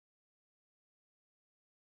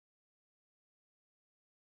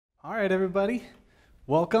All right, everybody,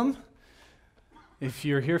 welcome. If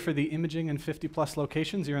you're here for the imaging in 50 plus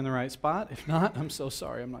locations, you're in the right spot. If not, I'm so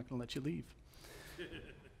sorry, I'm not going to let you leave.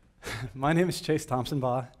 My name is Chase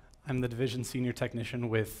Thompson-Baugh. I'm the division senior technician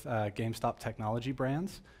with GameStop Technology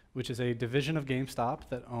Brands, which is a division of GameStop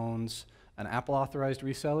that owns an Apple authorized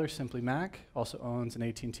reseller, Simply Mac, also owns an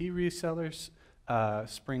AT&T reseller,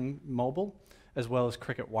 Spring Mobile, as well as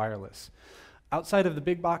Cricket Wireless. Outside of the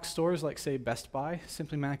big box stores like, say, Best Buy,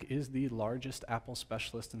 Simply Mac is the largest Apple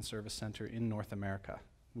specialist and service center in North America.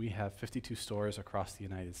 We have 52 stores across the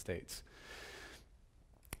United States.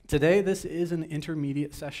 Today, this is an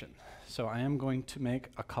intermediate session, so I am going to make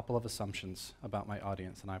a couple of assumptions about my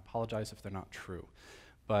audience, and I apologize if they're not true.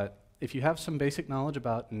 But if you have some basic knowledge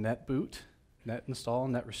about net boot, net install,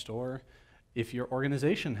 net restore, if your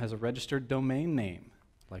organization has a registered domain name,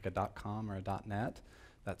 like a .com or a .net,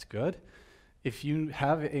 that's good. If you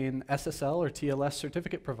have an SSL or TLS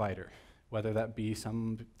certificate provider, whether that be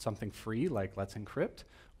something free like Let's Encrypt,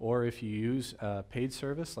 or if you use a paid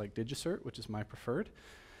service like DigiCert, which is my preferred.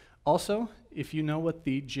 Also, if you know what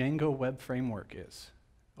the Django web framework is,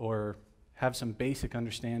 or have some basic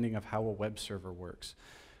understanding of how a web server works,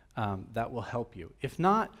 that will help you. If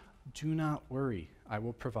not, do not worry. I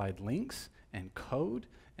will provide links and code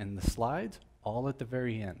and the slides all at the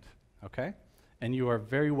very end, okay? And you are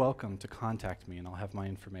very welcome to contact me, and I'll have my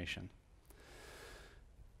information.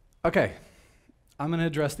 Okay, I'm going to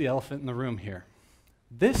address the elephant in the room here.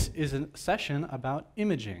 This is a session about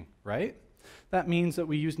imaging, right? That means that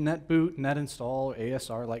we use netboot, net install,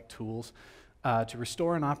 ASR-like tools to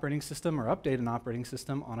restore an operating system or update an operating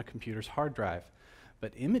system on a computer's hard drive.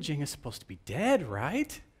 But imaging is supposed to be dead,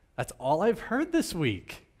 right? That's all I've heard this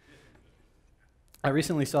week. I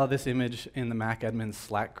recently saw this image in the MacAdmins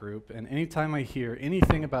Slack group, and anytime I hear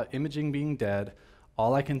anything about imaging being dead,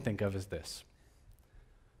 all I can think of is this.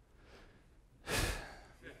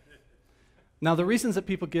 Now, the reasons that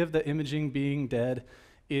people give that imaging being dead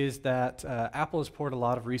is that Apple has poured a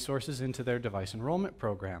lot of resources into their device enrollment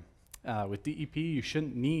program. With DEP, you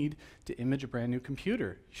shouldn't need to image a brand new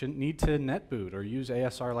computer. You shouldn't need to netboot or use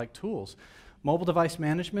ASR-like tools. Mobile device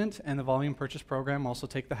management and the volume purchase program also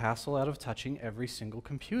take the hassle out of touching every single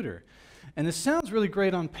computer. And this sounds really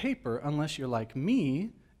great on paper unless you're like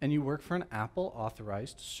me and you work for an Apple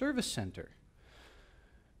authorized service center.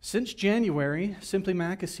 Since January, Simply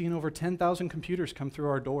Mac has seen over 10,000 computers come through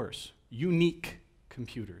our doors, unique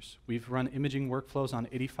computers. We've run imaging workflows on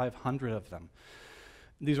 8,500 of them.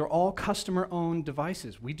 These are all customer-owned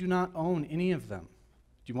devices. We do not own any of them.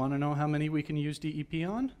 Do you want to know how many we can use DEP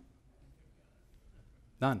on?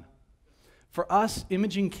 None. For us,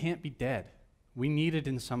 imaging can't be dead. We need it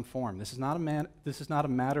in some form. This is not a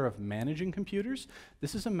matter of managing computers.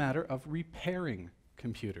 This is a matter of repairing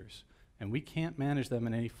computers, and we can't manage them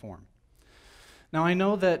in any form. Now, I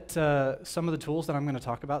know that some of the tools that I'm going to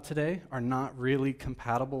talk about today are not really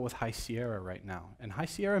compatible with High Sierra right now, and High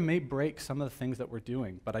Sierra may break some of the things that we're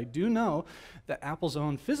doing, but I do know that Apple's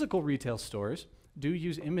own physical retail stores do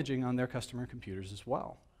use imaging on their customer computers as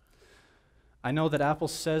well. I know that Apple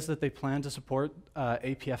says that they plan to support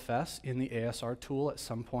APFS in the ASR tool at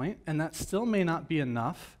some point, and that still may not be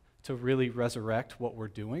enough to really resurrect what we're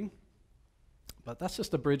doing, but that's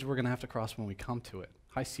just a bridge we're going to have to cross when we come to it.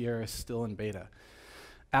 High Sierra is still in beta.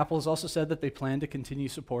 Apple has also said that they plan to continue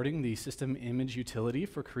supporting the system image utility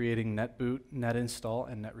for creating netboot, net install,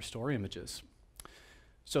 and net restore images.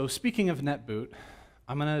 So speaking of netboot,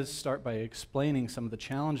 I'm going to start by explaining some of the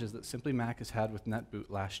challenges that Simply Mac has had with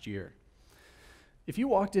netboot last year. If you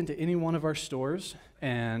walked into any one of our stores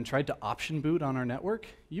and tried to option boot on our network,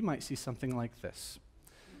 you might see something like this.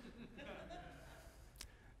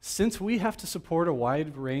 Since we have to support a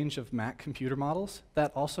wide range of Mac computer models,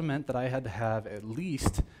 that also meant that I had to have at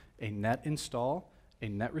least a net install, a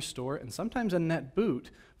net restore, and sometimes a net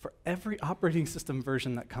boot for every operating system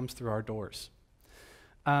version that comes through our doors.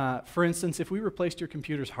 For instance, if we replaced your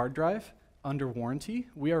computer's hard drive, under warranty,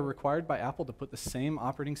 we are required by Apple to put the same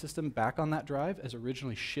operating system back on that drive as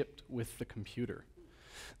originally shipped with the computer.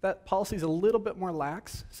 That policy is a little bit more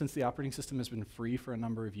lax since the operating system has been free for a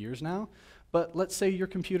number of years now, but let's say your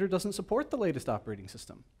computer doesn't support the latest operating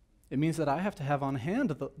system. It means that I have to have on hand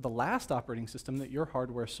the last operating system that your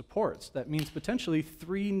hardware supports. That means potentially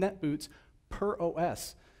 3 netboots per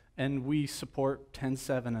OS, and we support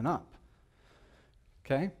 10.7 and up,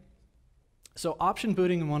 okay? So option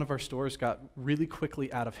booting in one of our stores got really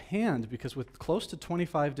quickly out of hand because with close to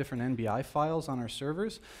 25 different NBI files on our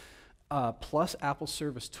servers, plus Apple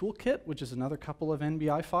Service Toolkit, which is another couple of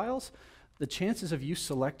NBI files, the chances of you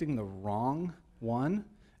selecting the wrong one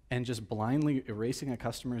and just blindly erasing a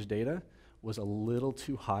customer's data was a little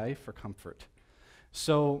too high for comfort.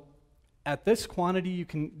 So at this quantity, you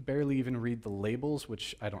can barely even read the labels,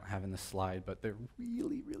 which I don't have in this slide, but they're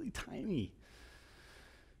really, really tiny.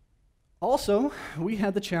 Also, we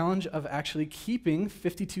had the challenge of actually keeping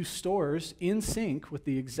 52 stores in sync with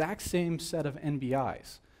the exact same set of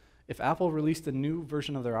NBIs. If Apple released a new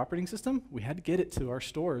version of their operating system, we had to get it to our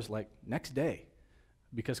stores like next day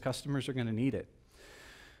because customers are going to need it.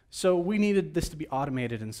 So we needed this to be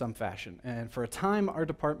automated in some fashion. And for a time, our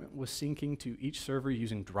department was syncing to each server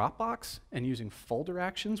using Dropbox and using folder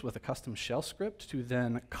actions with a custom shell script to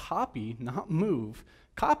then copy, not move,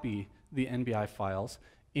 copy the NBI files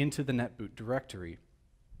into the netboot directory.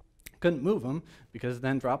 Couldn't move them because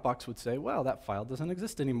then Dropbox would say, well, that file doesn't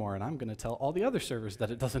exist anymore, and I'm going to tell all the other servers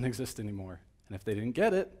that it doesn't exist anymore. And if they didn't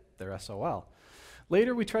get it, they're SOL.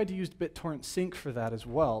 Later, we tried to use BitTorrent Sync for that as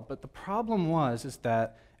well, but the problem is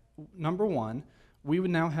that, number one, we would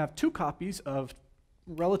now have 2 copies of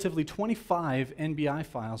relatively 25 NBI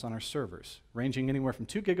files on our servers, ranging anywhere from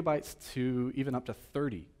 2 gigabytes to even up to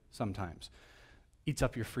 30 sometimes. Eats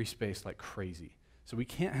up your free space like crazy. So we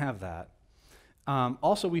can't have that.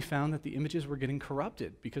 Also, we found that the images were getting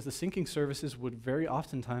corrupted because the syncing services would very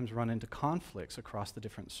oftentimes run into conflicts across the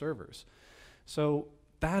different servers. So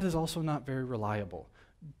that is also not very reliable.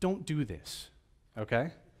 Don't do this,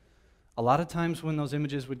 okay? A lot of times when those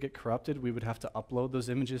images would get corrupted, we would have to upload those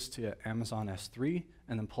images to Amazon S3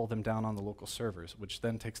 and then pull them down on the local servers, which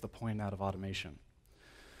then takes the point out of automation.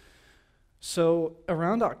 So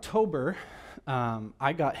around October,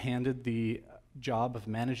 I got handed the job of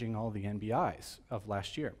managing all the NBIs of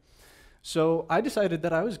last year. So I decided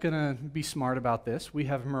that I was going to be smart about this. We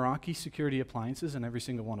have Meraki security appliances in every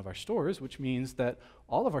single one of our stores, which means that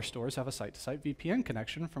all of our stores have a site-to-site VPN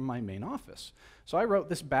connection from my main office. So I wrote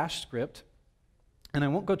this bash script, and I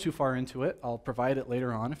won't go too far into it. I'll provide it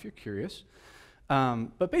later on if you're curious.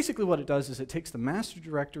 But basically what it does is it takes the master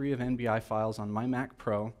directory of NBI files on my Mac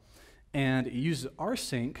Pro, and it uses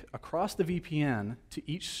rsync across the VPN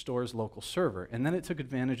to each store's local server. And then it took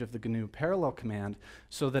advantage of the GNU parallel command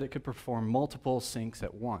so that it could perform multiple syncs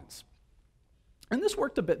at once. And this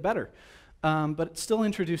worked a bit better, but it still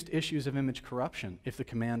introduced issues of image corruption. If the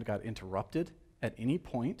command got interrupted at any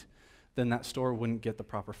point, then that store wouldn't get the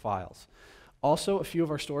proper files. Also, a few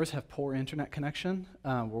of our stores have poor internet connection.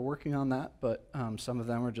 We're working on that, but some of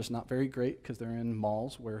them are just not very great because they're in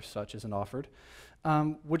malls where such isn't offered.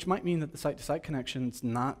 Which might mean that the site-to-site connection's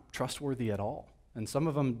not trustworthy at all. And some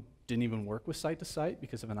of them didn't even work with site-to-site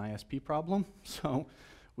because of an ISP problem, so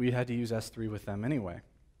we had to use S3 with them anyway.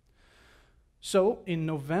 So in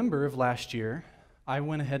November of last year, I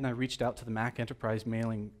went ahead and I reached out to the Mac Enterprise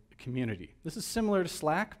mailing community. This is similar to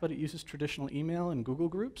Slack, but it uses traditional email and Google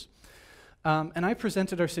Groups. And I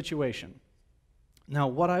presented our situation. Now,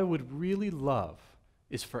 what I would really love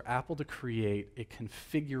is for Apple to create a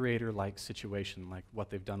configurator-like situation like what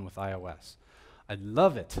they've done with iOS. I'd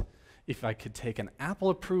love it if I could take an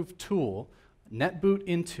Apple-approved tool, netboot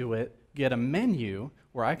into it, get a menu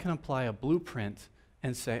where I can apply a blueprint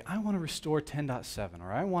and say, I want to restore 10.7,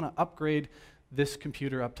 or I want to upgrade this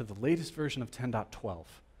computer up to the latest version of 10.12.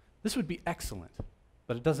 This would be excellent,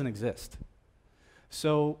 but it doesn't exist.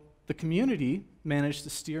 So the community managed to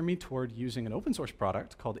steer me toward using an open source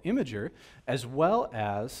product called Imagr, as well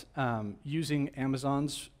as using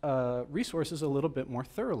Amazon's resources a little bit more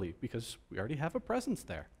thoroughly, because we already have a presence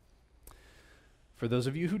there. For those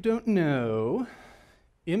of you who don't know,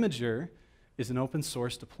 Imagr is an open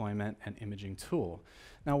source deployment and imaging tool.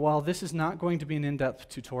 Now, while this is not going to be an in-depth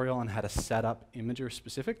tutorial on how to set up Imagr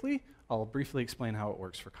specifically, I'll briefly explain how it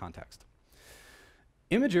works for context.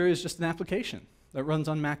 Imagr is just an application that runs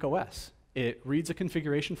on Mac OS. It reads a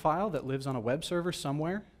configuration file that lives on a web server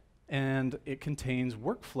somewhere, and it contains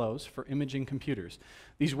workflows for imaging computers.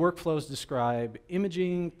 These workflows describe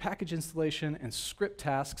imaging, package installation, and script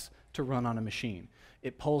tasks to run on a machine.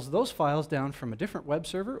 It pulls those files down from a different web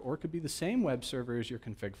server, or it could be the same web server as your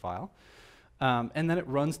config file, and then it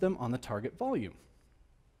runs them on the target volume.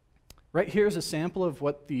 Right here is a sample of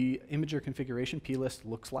what the Imagr configuration plist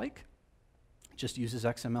looks like. Just uses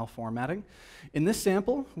XML formatting. In this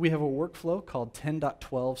sample, we have a workflow called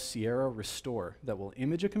 10.12 Sierra Restore that will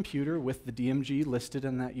image a computer with the DMG listed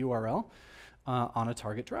in that URL on a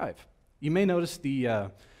target drive. You may notice the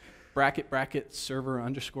bracket server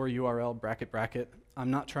underscore URL bracket. I'm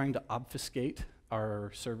not trying to obfuscate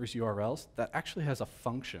our server's URLs. That actually has a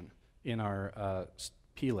function in our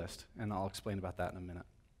plist, and I'll explain about that in a minute.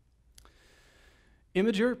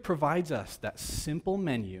 Imagr provides us that simple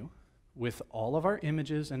menu with all of our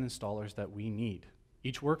images and installers that we need.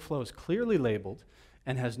 Each workflow is clearly labeled,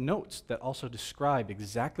 and has notes that also describe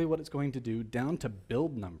exactly what it's going to do down to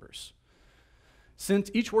build numbers.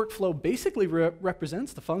 Since each workflow basically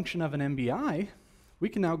represents the function of an MBI, we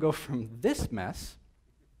can now go from this mess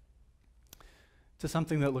to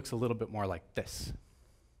something that looks a little bit more like this.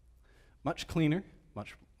 Much cleaner,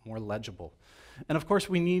 much more legible. And of course,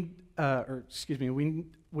 we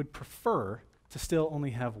would prefer to still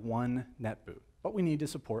only have one netboot, but we need to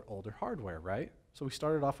support older hardware, right? So we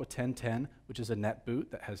started off with 1010, which is a netboot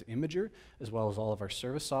that has Imagr, as well as all of our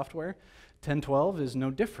service software. 1012 is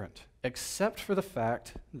no different, except for the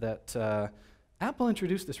fact that Apple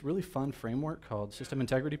introduced this really fun framework called System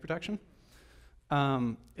Integrity Protection.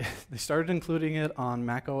 They started including it on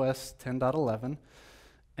macOS 10.11,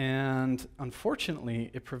 and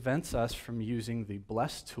unfortunately, it prevents us from using the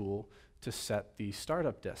Bless tool to set the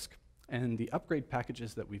startup disk. And the upgrade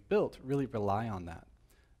packages that we've built really rely on that.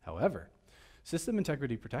 However, System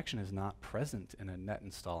Integrity Protection is not present in a net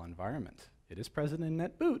install environment. It is present in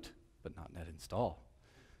net boot, but not net install.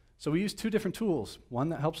 So we use two different tools, one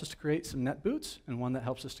that helps us to create some net boots, and one that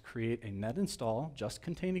helps us to create a net install just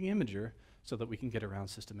containing Imagr so that we can get around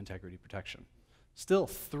System Integrity Protection. Still,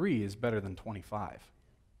 3 is better than 25.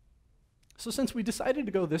 So since we decided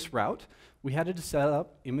to go this route, we had to set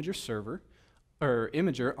up Imagr Server, or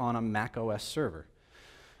Imagr on a macOS server.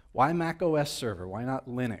 Why macOS server? Why not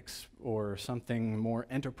Linux or something more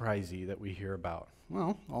enterprisey that we hear about?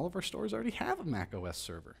 Well, all of our stores already have a macOS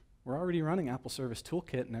server. We're already running Apple Service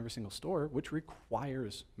Toolkit in every single store, which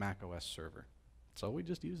requires macOS server. So we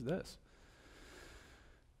just use this.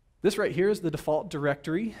 This right here is the default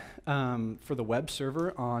directory for the web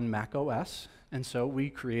server on macOS. And so we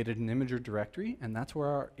created an Imagr directory, and that's where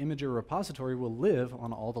our Imagr repository will live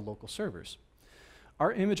on all the local servers.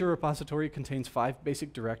 Our Imagr repository contains 5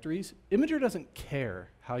 basic directories. Imagr doesn't care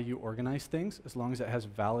how you organize things as long as it has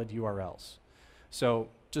valid URLs. So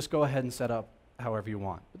just go ahead and set up however you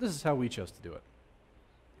want. But this is how we chose to do it.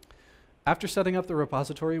 After setting up the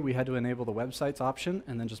repository, we had to enable the websites option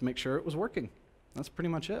and then just make sure it was working. That's pretty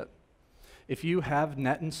much it. If you have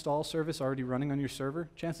net install service already running on your server,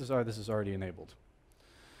 chances are this is already enabled.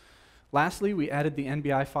 Lastly, we added the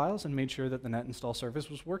NBI files and made sure that the net install service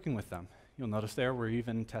was working with them. You'll notice there we're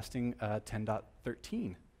even testing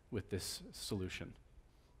 10.13 with this solution.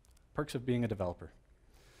 Perks of being a developer.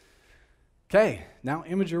 Okay, now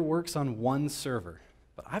Imagr works on one server,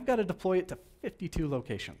 but I've got to deploy it to 52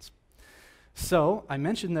 locations. So I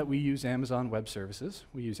mentioned that we use Amazon Web Services.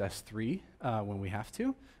 We use S3 when we have to.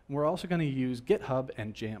 And we're also going to use GitHub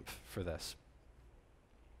and Jamf for this.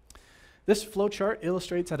 This flowchart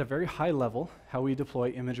illustrates at a very high level how we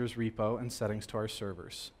deploy Imagr's repo and settings to our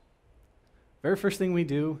servers. Very first thing we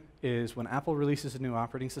do is when Apple releases a new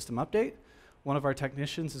operating system update, one of our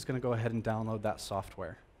technicians is going to go ahead and download that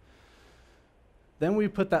software. Then we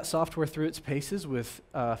put that software through its paces with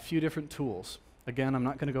a few different tools. Again, I'm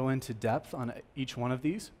not going to go into depth on each one of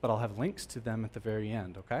these, but I'll have links to them at the very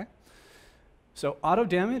end, okay? So auto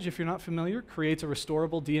damage, if you're not familiar, creates a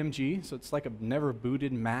restorable DMG, so it's like a never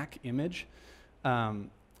booted Mac image.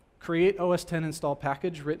 Create OS 10 install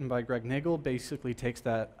package written by Greg Nagel basically takes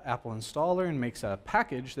that Apple installer and makes a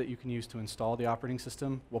package that you can use to install the operating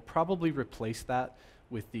system. We'll probably replace that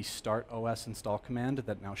with the start OS install command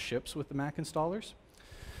that now ships with the Mac installers.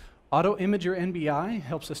 Auto Imagr NBI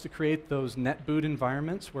helps us to create those net boot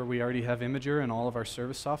environments where we already have Imagr and all of our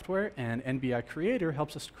service software, and NBI Creator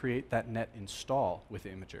helps us to create that net install with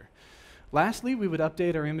Imagr. Lastly, we would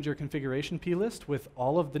update our Imagr configuration plist with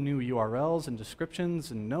all of the new URLs and descriptions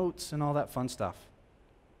and notes and all that fun stuff.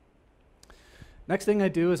 Next thing I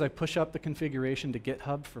do is I push up the configuration to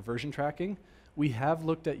GitHub for version tracking. We have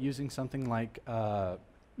looked at using something like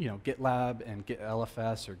GitLab and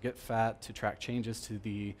GitLFS or GitFat to track changes to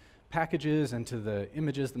the packages and to the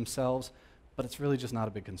images themselves, but it's really just not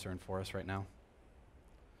a big concern for us right now.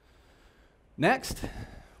 Next,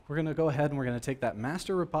 we're going to go ahead and we're going to take that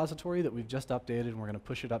master repository that we've just updated and we're going to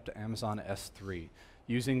push it up to Amazon S3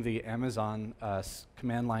 using the Amazon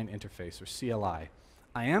command line interface, or CLI.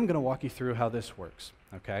 I am going to walk you through how this works,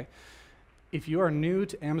 okay? If you are new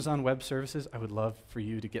to Amazon Web Services, I would love for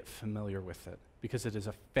you to get familiar with it because it is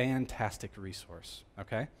a fantastic resource,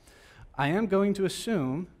 okay? I am going to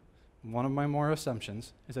assume, one of my more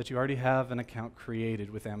assumptions, is that you already have an account created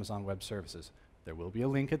with Amazon Web Services. There will be a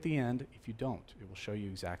link at the end. If you don't, it will show you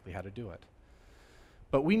exactly how to do it.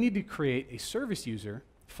 But we need to create a service user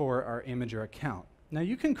for our Imagr account. Now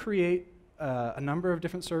you can create a number of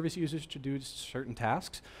different service users to do certain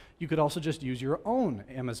tasks. You could also just use your own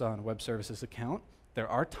Amazon Web Services account. There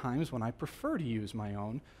are times when I prefer to use my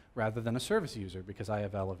own rather than a service user because I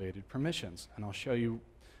have elevated permissions. And I'll show you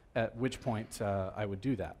at which point I would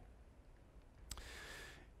do that.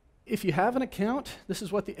 If you have an account, this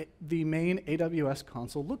is what the main AWS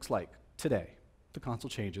console looks like today. The console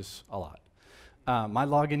changes a lot. My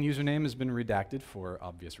login username has been redacted for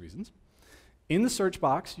obvious reasons. In the search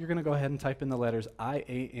box, you're going to go ahead and type in the letters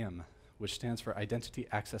IAM, which stands for Identity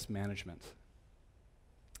Access Management.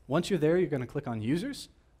 Once you're there, you're going to click on Users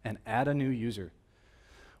and add a new user.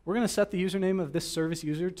 We're going to set the username of this service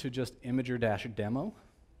user to just Imagr-demo.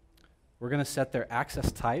 We're going to set their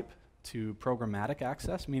access type to programmatic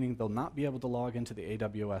access, meaning they'll not be able to log into the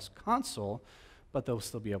AWS console, but they'll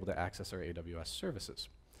still be able to access our AWS services.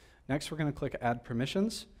 Next, we're going to click Add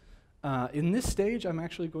Permissions. In this stage, I'm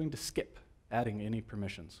actually going to skip adding any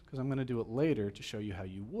permissions, because I'm going to do it later to show you how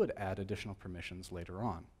you would add additional permissions later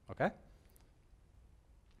on, okay?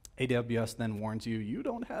 AWS then warns you, you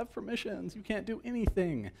don't have permissions, you can't do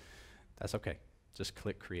anything. That's okay, just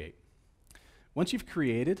click Create. Once you've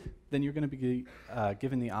created, then you're going to be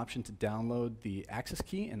given the option to download the access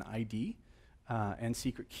key and ID and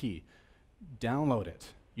secret key. Download it.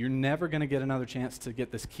 You're never going to get another chance to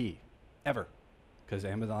get this key, ever, because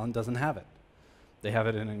Amazon doesn't have it. They have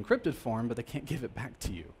it in an encrypted form, but they can't give it back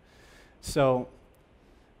to you. So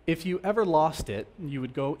if you ever lost it, you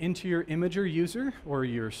would go into your Imagr user or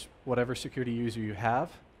your whatever security user you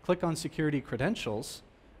have, click on Security Credentials,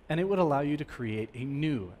 and it would allow you to create a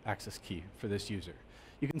new access key for this user.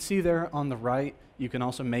 You can see there on the right, you can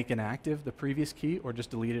also make inactive the previous key or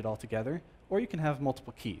just delete it altogether, or you can have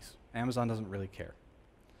multiple keys. Amazon doesn't really care.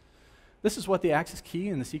 This is what the access key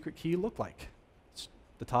and the secret key look like.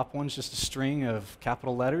 The top one's just a string of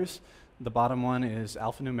capital letters. The bottom one is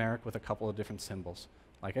alphanumeric with a couple of different symbols.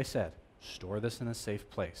 Like I said, store this in a safe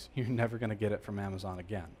place. You're never going to get it from Amazon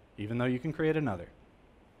again, even though you can create another.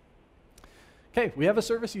 Okay, we have a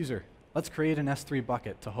service user. Let's create an S3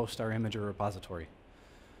 bucket to host our Imagr repository.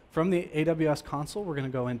 From the AWS console, we're going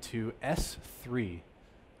to go into S3.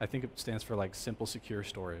 I think it stands for like Simple Secure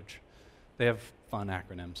Storage. They have fun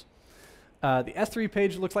acronyms. The S3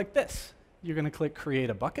 page looks like this. You're going to click Create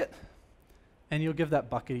a Bucket, and you'll give that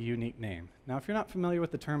bucket a unique name. Now, if you're not familiar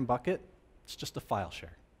with the term bucket, it's just a file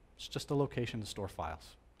share. It's just a location to store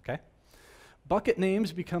files, okay? Bucket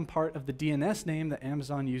names become part of the DNS name that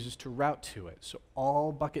Amazon uses to route to it. So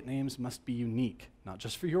all bucket names must be unique, not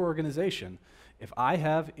just for your organization. If I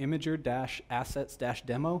have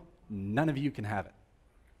Imagr-assets-demo, none of you can have it,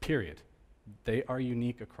 period. They are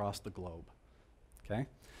unique across the globe, okay?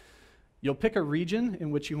 You'll pick a region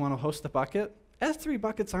in which you want to host the bucket. S3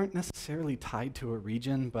 buckets aren't necessarily tied to a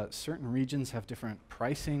region, but certain regions have different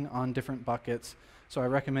pricing on different buckets. So I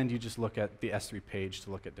recommend you just look at the S3 page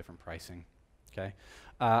to look at different pricing. Okay?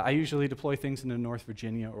 I usually deploy things into North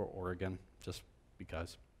Virginia or Oregon, just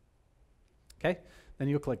because. Okay? Then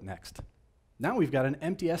you'll click Next. Now we've got an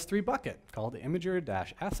empty S3 bucket called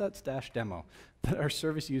Imagr-assets-demo that our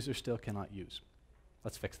service user still cannot use.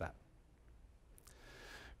 Let's fix that.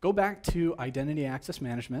 Go back to Identity Access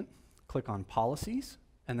Management, click on Policies,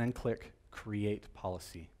 and then click Create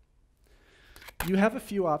Policy. You have a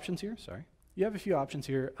few options here,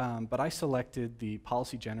 but I selected the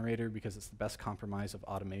policy generator because it's the best compromise of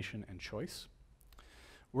automation and choice.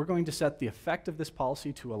 We're going to set the effect of this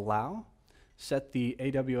policy to allow, set the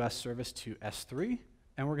AWS service to S3,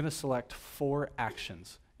 and we're going to select 4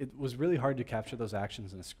 actions. It was really hard to capture those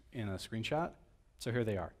actions in a screenshot, so here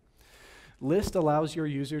they are. List allows your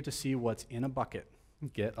user to see what's in a bucket.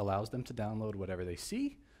 Get allows them to download whatever they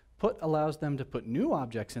see. Put allows them to put new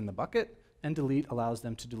objects in the bucket. And delete allows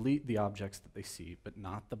them to delete the objects that they see, but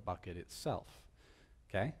not the bucket itself.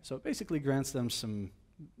 Okay? So it basically grants them some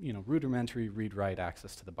rudimentary read-write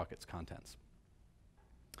access to the bucket's contents.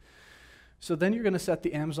 So then you're going to set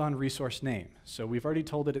the Amazon resource name. So we've already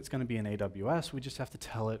told it it's going to be in AWS. We just have to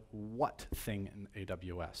tell it what thing in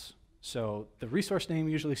AWS. So the resource name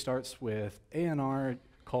usually starts with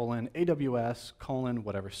ANR::AWS: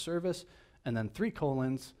 whatever service, and then 3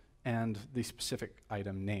 colons, and the specific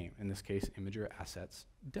item name, in this case,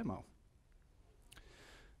 Imagr-assets-demo.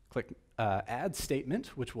 Click Add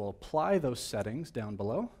Statement, which will apply those settings down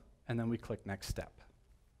below, and then we click Next Step.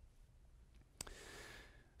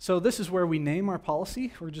 So this is where we name our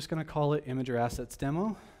policy. We're just going to call it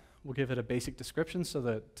Imagr-assets-demo. We'll give it a basic description so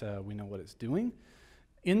that we know what it's doing.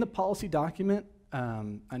 In the policy document,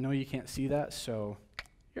 I know you can't see that, so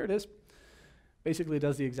here it is. Basically, it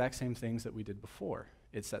does the exact same things that we did before.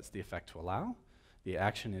 It sets the effect to allow. The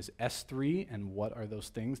action is S3, and what are those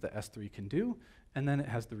things that S3 can do? And then it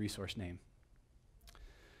has the resource name.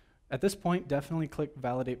 At this point, definitely click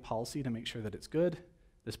Validate Policy to make sure that it's good.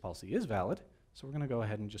 This policy is valid, so we're going to go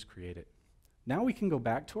ahead and just create it. Now we can go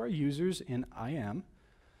back to our users in IAM,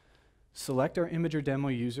 Select our Imagr demo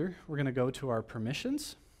user. We're going to go to our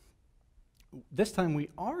permissions. This time we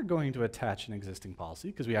are going to attach an existing policy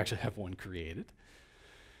because we actually have one created.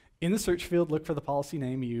 In the search field, look for the policy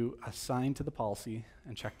name you assign to the policy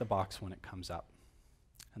and check the box when it comes up.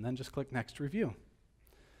 And then just click Next Review.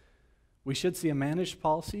 We should see a managed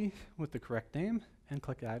policy with the correct name and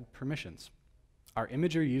click Add Permissions. Our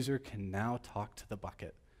Imagr user can now talk to the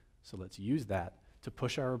bucket. So let's use that to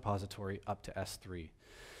push our repository up to S3.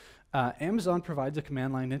 Amazon provides a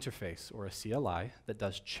command line interface, or a CLI, that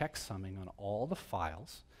does checksumming on all the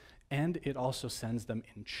files, and it also sends them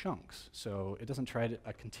in chunks. So it doesn't try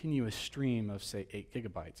a continuous stream of, say, 8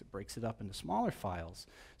 gigabytes. It breaks it up into smaller files.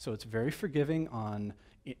 So it's very forgiving on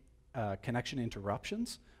connection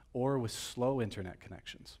interruptions or with slow internet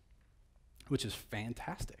connections, which is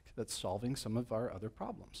fantastic. That's solving some of our other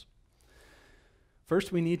problems.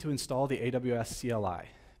 First, we need to install the AWS CLI.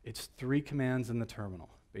 It's 3 commands in the terminal.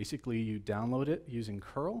 Basically, you download it using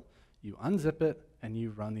curl, you unzip it, and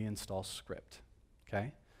you run the install script,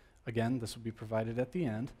 okay? Again, this will be provided at the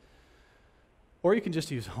end. Or you can just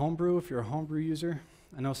use Homebrew if you're a Homebrew user.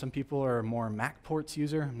 I know some people are more Mac ports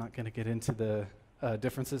user. I'm not gonna get into the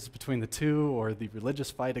differences between the two or the religious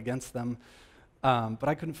fight against them, but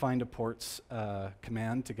I couldn't find a ports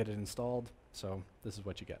command to get it installed, so this is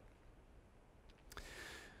what you get.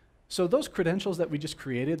 So those credentials that we just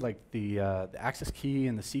created, like the access key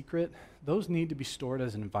and the secret, those need to be stored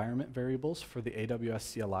as environment variables for the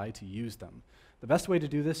AWS CLI to use them. The best way to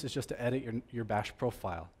do this is just to edit your bash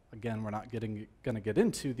profile. Again, we're not going to get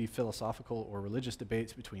into the philosophical or religious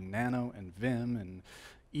debates between Nano and Vim and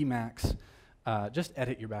Emacs. Just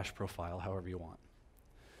edit your bash profile however you want.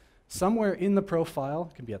 Somewhere in the profile,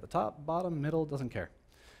 it can be at the top, bottom, middle, doesn't care.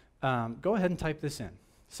 Go ahead and type this in.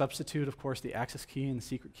 Substitute, of course, the access key and the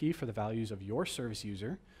secret key for the values of your service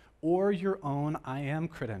user or your own IAM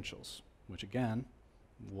credentials, which again,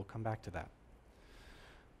 we'll come back to that.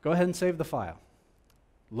 Go ahead and save the file.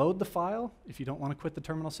 Load the file. If you don't want to quit the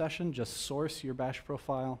terminal session, just source your bash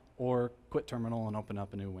profile or quit terminal and open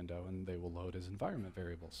up a new window, and they will load as environment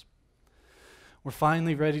variables. We're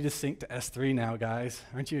finally ready to sync to S3 now, guys.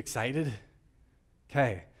 Aren't you excited?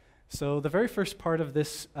 Okay, so the very first part of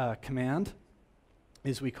this command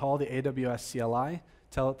is we call the AWS CLI,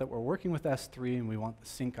 tell it that we're working with S3 and we want the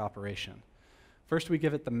sync operation. First, we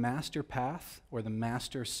give it the master path, or the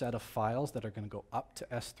master set of files that are going to go up to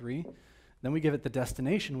S3. Then we give it the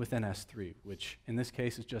destination within S3, which in this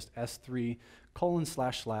case is just S3:/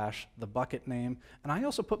 the bucket name. And I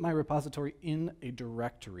also put my repository in a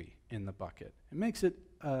directory in the bucket. It makes it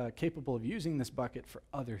capable of using this bucket for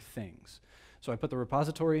other things. So I put the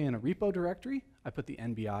repository in a repo directory. I put the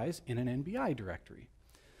NBIs in an NBI directory.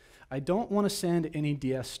 I don't want to send any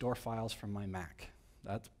DS store files from my Mac.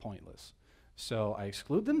 That's pointless. So I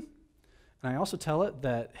exclude them. And I also tell it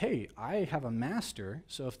that, hey, I have a master,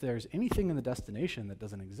 so if there's anything in the destination that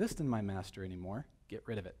doesn't exist in my master anymore, get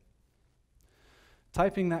rid of it.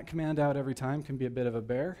 Typing that command out every time can be a bit of a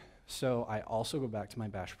bear, so I also go back to my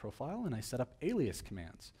bash profile and I set up alias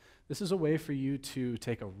commands. This is a way for you to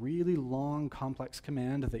take a really long, complex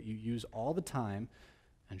command that you use all the time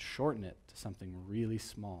and shorten it to something really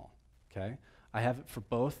small, okay? I have it for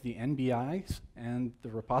both the NBIs and the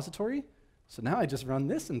repository, so now I just run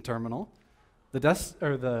this in terminal.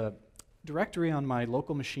 The directory on my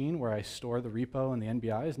local machine where I store the repo and the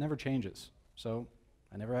NBIs never changes, so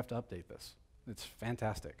I never have to update this. It's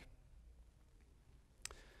fantastic.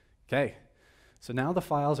 Okay, so now the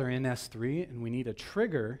files are in S3 and we need a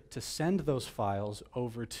trigger to send those files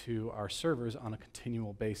over to our servers on a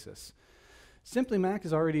continual basis. Simply Mac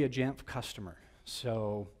is already a Jamf customer,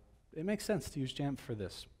 so it makes sense to use Jamf for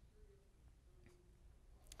this.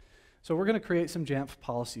 So we're going to create some Jamf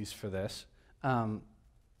policies for this.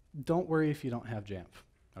 Don't worry if you don't have Jamf,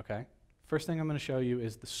 okay? First thing I'm going to show you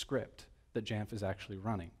is the script that Jamf is actually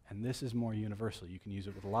running, and this is more universal. You can use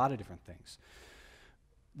it with a lot of different things.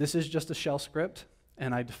 This is just a shell script,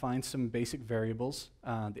 and I define some basic variables,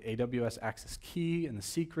 the AWS access key and the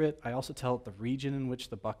secret. I also tell it the region in which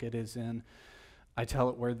the bucket is in. I tell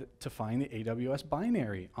it where to find the AWS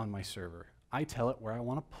binary on my server. I tell it where I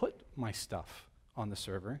want to put my stuff on the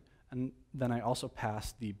server, and then I also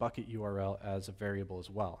pass the bucket URL as a variable as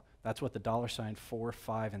well. That's what the $4,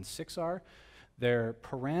 5, and 6 are. They're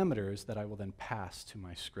parameters that I will then pass to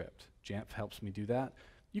my script. Jamf helps me do that.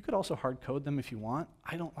 You could also hard code them if you want.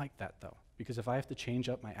 I don't like that though, because if I have to change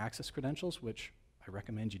up my access credentials, which I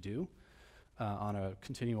recommend you do on a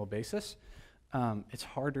continual basis, it's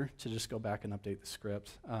harder to just go back and update the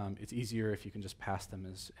script. It's easier if you can just pass them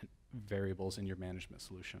as variables in your management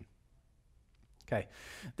solution. Okay,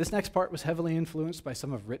 this next part was heavily influenced by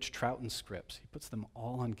some of Rich Troughton's scripts. He puts them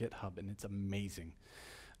all on GitHub, and it's amazing.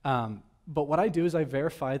 But what I do is I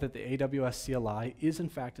verify that the AWS CLI is in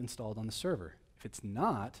fact installed on the server. If it's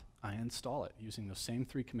not, I install it using those same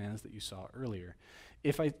 3 commands that you saw earlier.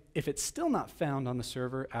 If it's still not found on the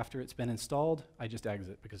server after it's been installed, I just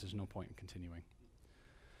exit because there's no point in continuing.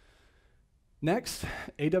 Next,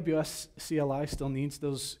 AWS CLI still needs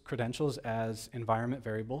those credentials as environment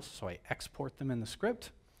variables, so I export them in the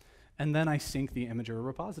script, and then I sync the Imagr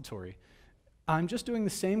repository. I'm just doing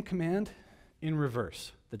the same command in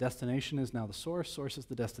reverse. The destination is now the source is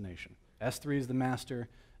the destination. S3 is the master,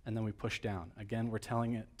 and then we push down. Again, we're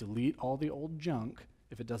telling it delete all the old junk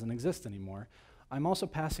if it doesn't exist anymore. I'm also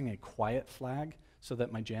passing a quiet flag so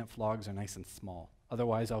that my Jamf logs are nice and small.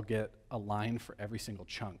 Otherwise, I'll get a line for every single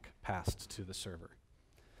chunk passed to the server.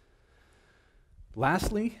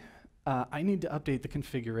 Lastly, I need to update the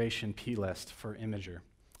configuration plist for Imagr.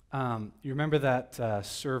 You remember that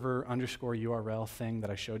server underscore URL thing that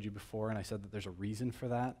I showed you before, and I said that there's a reason for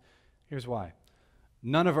that? Here's why.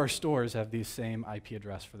 None of our stores have the same IP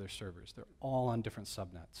address for their servers. They're all on different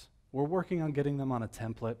subnets. We're working on getting them on a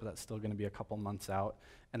template, but that's still going to be a couple months out,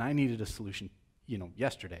 and I needed a solution,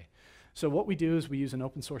 yesterday. So what we do is we use an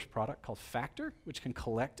open source product called Factor, which can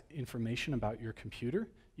collect information about your computer.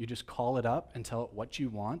 You just call it up and tell it what you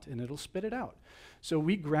want, and it'll spit it out. So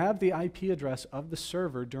we grab the IP address of the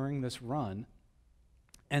server during this run,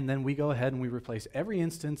 and then we go ahead and we replace every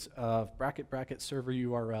instance of bracket server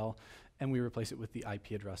URL, and we replace it with the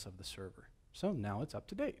IP address of the server. So now it's up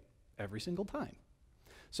to date every single time.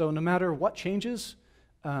 So no matter what changes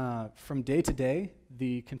from day to day,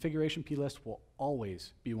 the configuration plist will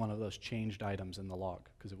always be one of those changed items in the log,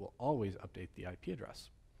 because it will always update the IP address.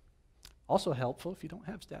 Also helpful if you don't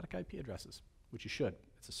have static IP addresses, which you should.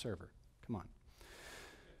 It's a server. Come on.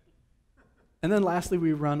 And then lastly,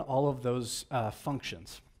 we run all of those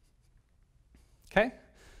functions. Okay?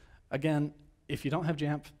 Again, if you don't have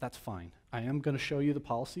Jamf, that's fine. I am going to show you the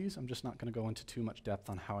policies. I'm just not going to go into too much depth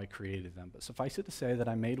on how I created them. But suffice it to say that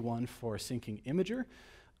I made one for syncing Imagr,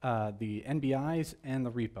 the NBIs, and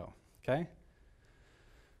the repo. Okay?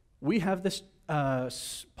 We have this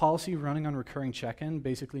policy running on recurring check-in,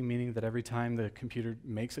 basically meaning that every time the computer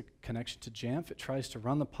makes a connection to Jamf, it tries to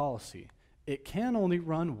run the policy. It can only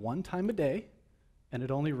run 1 time a day, and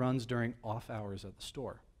it only runs during off hours at the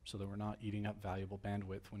store, so that we're not eating up valuable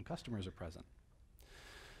bandwidth when customers are present.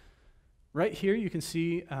 Right here, you can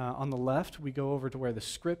see on the left, we go over to where the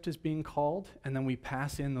script is being called, and then we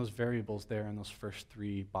pass in those variables there in those first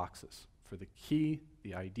 3 boxes for the key,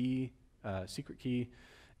 the ID, secret key,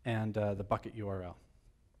 and the bucket URL.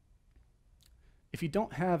 If you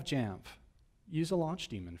don't have Jamf, use a launch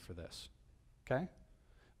daemon for this, okay?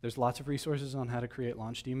 There's lots of resources on how to create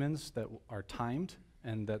launch daemons that are timed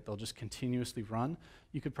and that they'll just continuously run.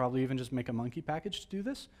 You could probably even just make a monkey package to do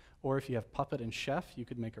this, or if you have Puppet and Chef, you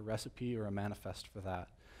could make a recipe or a manifest for that.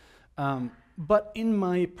 But in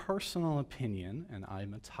my personal opinion, and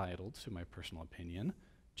I'm entitled to my personal opinion,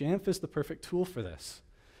 Jamf is the perfect tool for this.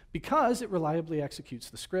 Because it reliably executes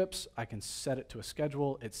the scripts, I can set it to a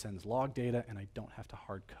schedule, it sends log data, and I don't have to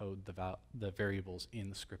hard code the variables in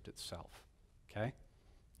the script itself, okay?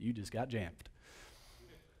 You just got jammed.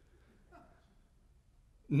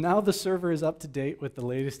 Now the server is up to date with the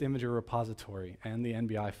latest Imagr repository and the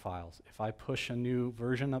NBI files. If I push a new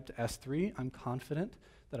version up to S3, I'm confident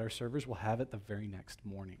that our servers will have it the very next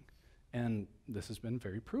morning. And this has been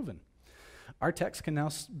very proven. Our techs can now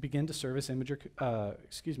begin to service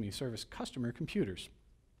service customer computers.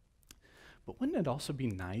 But wouldn't it also be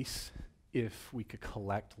nice if we could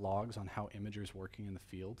collect logs on how Imagr is working in the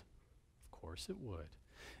field? Of course it would.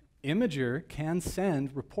 Imagr can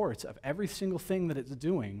send reports of every single thing that it's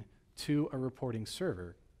doing to a reporting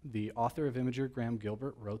server. The author of Imagr, Graham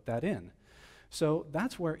Gilbert, wrote that in. So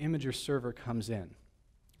that's where Imagr Server comes in.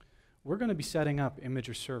 We're going to be setting up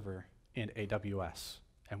Imagr Server in AWS,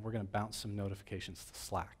 and we're going to bounce some notifications to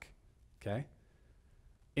Slack, okay?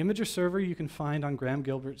 Imagr Server you can find on Graham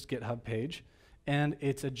Gilbert's GitHub page, and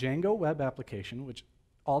it's a Django web application, which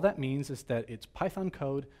all that means is that it's Python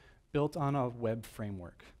code built on a web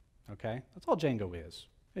framework. Okay, that's all Django is.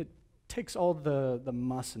 It takes all the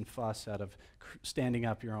muss and fuss out of standing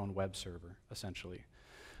up your own web server, essentially.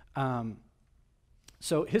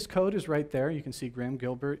 So his code is right there. You can see Graham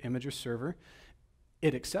Gilbert, Imagr Server.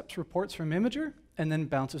 It accepts reports from Imagr and then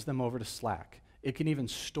bounces them over to Slack. It can even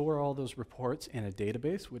store all those reports in a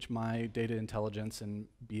database, which my data intelligence and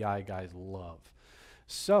BI guys love.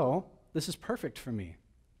 So this is perfect for me.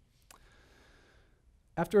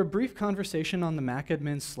 After a brief conversation on the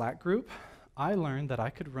MacAdmins Slack group, I learned that I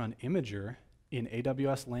could run Imagr in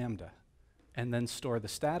AWS Lambda, and then store the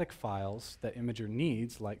static files that Imagr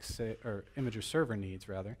needs, or Imagr Server needs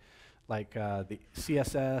rather, like the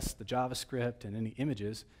CSS, the JavaScript, and any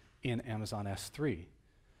images in Amazon S3.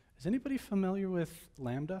 Is anybody familiar with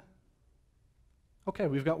Lambda? Okay,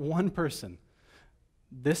 we've got one person.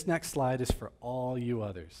 This next slide is for all you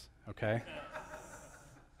others, okay?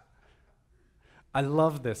 I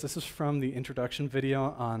love this. This is from the introduction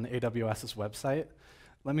video on AWS's website.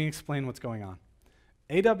 Let me explain what's going on.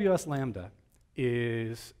 AWS Lambda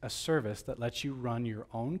is a service that lets you run your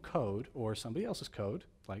own code or somebody else's code,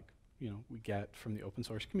 like we get from the open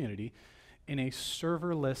source community, in a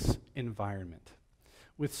serverless environment.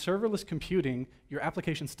 With serverless computing, your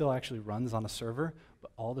application still actually runs on a server,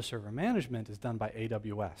 but all the server management is done by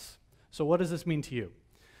AWS. So what does this mean to you?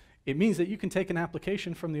 It means that you can take an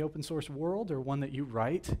application from the open source world, or one that you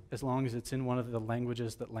write, as long as it's in one of the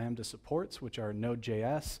languages that Lambda supports, which are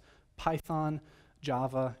Node.js, Python,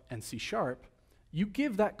 Java, and C#. You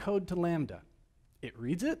give that code to Lambda. It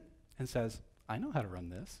reads it and says, I know how to run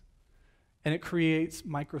this. And it creates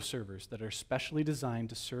microservers that are specially designed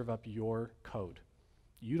to serve up your code.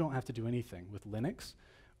 You don't have to do anything with Linux,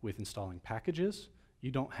 with installing packages.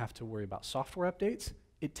 You don't have to worry about software updates.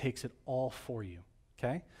 It takes it all for you,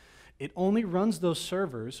 okay? It only runs those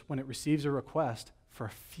servers when it receives a request for a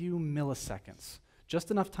few milliseconds.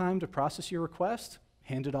 Just enough time to process your request,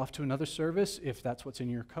 hand it off to another service if that's what's in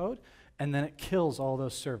your code, and then it kills all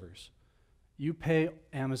those servers. You pay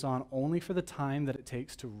Amazon only for the time that it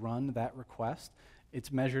takes to run that request.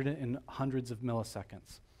 It's measured in hundreds of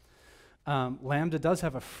milliseconds. Lambda does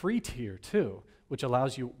have a free tier too, which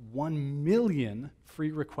allows you 1 million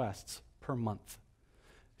free requests per month.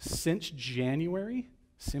 Since January,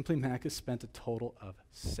 Simply Mac has spent a total of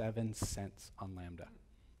 7 cents on Lambda.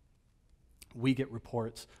 We get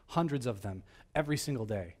reports, hundreds of them, every single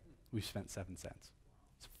day. We've spent 7 cents.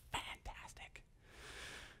 It's fantastic.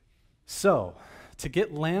 So, to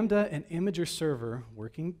get Lambda and Imagr Server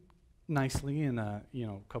working nicely in a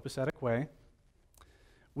copacetic way,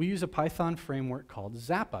 we use a Python framework called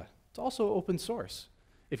Zappa. It's also open source.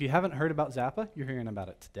 If you haven't heard about Zappa, you're hearing about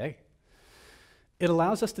it today. It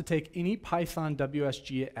allows us to take any Python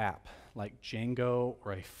WSG app, like Django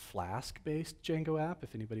or a Flask-based Django app.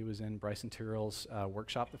 If anybody was in Bryson Tyrrell's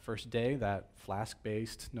workshop the first day, that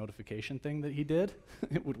Flask-based notification thing that he did,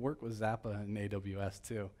 it would work with Zappa and AWS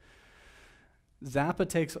too. Zappa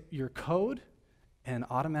takes your code and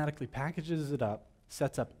automatically packages it up,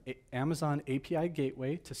 sets up Amazon API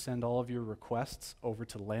gateway to send all of your requests over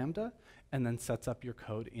to Lambda, and then sets up your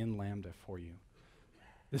code in Lambda for you.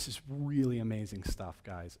 This is really amazing stuff,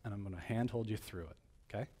 guys, and I'm going to handhold you through it,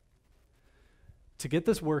 okay? To get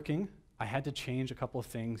this working, I had to change a couple of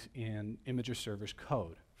things in Imagr Server's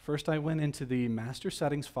code. First, I went into the master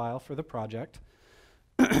settings file for the project,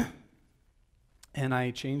 and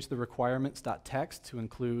I changed the requirements.txt to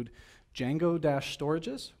include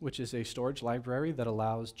Django-storages, which is a storage library that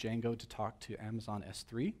allows Django to talk to Amazon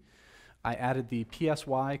S3. I added the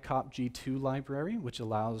PSY copg2 library, which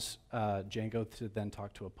allows Django to then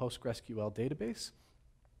talk to a PostgreSQL database.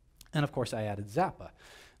 And of course, I added Zappa.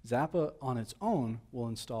 Zappa on its own will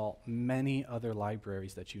install many other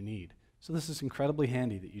libraries that you need. So this is incredibly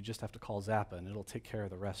handy that you just have to call Zappa and it'll take care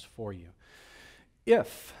of the rest for you.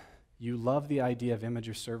 If you love the idea of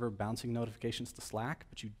Imagr Server bouncing notifications to Slack,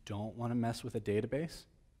 but you don't want to mess with a database,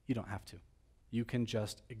 you don't have to. You can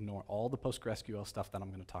just ignore all the PostgreSQL stuff that I'm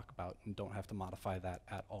going to talk about and don't have to modify that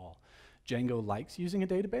at all. Django likes using a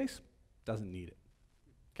database, doesn't need it,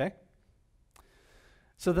 okay?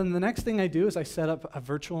 So then the next thing I do is I set up a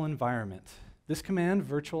virtual environment. This command,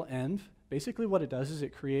 virtual env, basically what it does is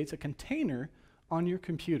it creates a container on your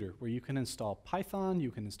computer where you can install Python,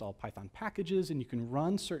 you can install Python packages, and you can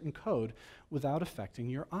run certain code without affecting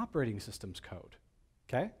your operating system's code,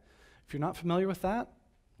 okay? If you're not familiar with that,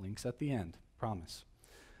 links at the end. Promise.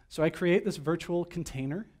 So I create this virtual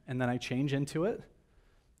container, and then I change into it.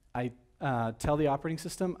 I tell the operating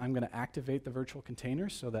system I'm going to activate the virtual container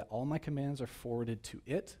so that all my commands are forwarded to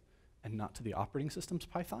it and not to the operating system's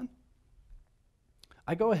Python.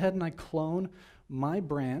 I go ahead and I clone my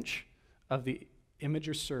branch of the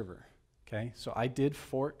Imagr server. Okay, so I did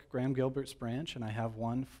fork Graham Gilbert's branch, and I have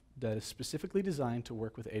one that is specifically designed to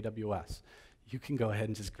work with AWS. You can go ahead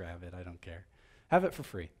and just grab it. I don't care. Have it for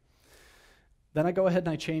free. Then I go ahead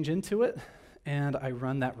and I change into it, and I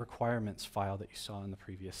run that requirements file that you saw in the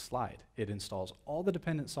previous slide. It installs all the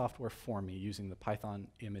dependent software for me using the Python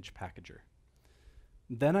image packager.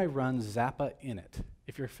 Then I run Zappa init.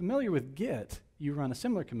 If you're familiar with Git, you run a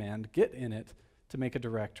similar command, git init, to make a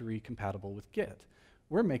directory compatible with Git.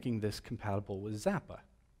 We're making this compatible with Zappa.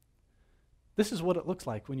 This is what it looks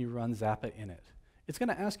like when you run Zappa init. It's going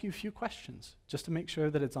to ask you a few questions just to make sure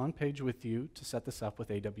that it's on page with you to set this up with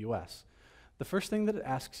AWS. The first thing that it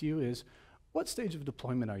asks you is, what stage of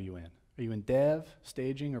deployment are you in? Are you in dev,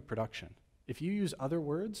 staging, or production? If you use other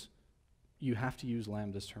words, you have to use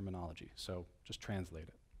Lambda's terminology, so just translate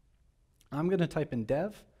it. I'm going to type in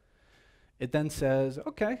dev. It then says,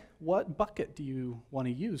 okay, what bucket do you want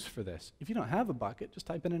to use for this? If you don't have a bucket, just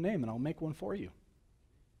type in a name and I'll make one for you.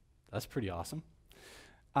 That's pretty awesome.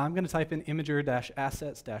 I'm going to type in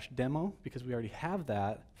Imagr-assets-demo because we already have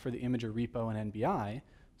that for the Imagr repo and NBI,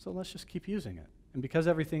 so let's just keep using it. And because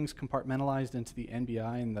everything's compartmentalized into the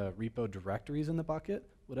NBI and the repo directories in the bucket,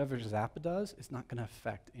 whatever Zappa does is not going to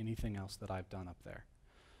affect anything else that I've done up there.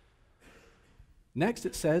 Next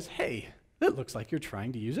it says, hey, it looks like you're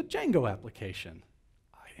trying to use a Django application.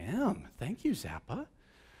 I am. Thank you, Zappa.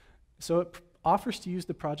 So it offers to use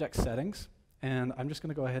the project settings, and I'm just going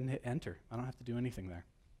to go ahead and hit enter. I don't have to do anything there.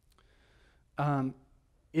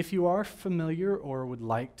 If you are familiar or would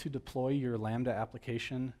like to deploy your Lambda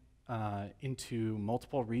application into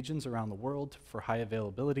multiple regions around the world for high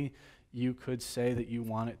availability, you could say that you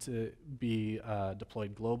want it to be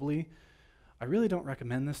deployed globally. I really don't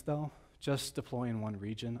recommend this though. Just deploy in one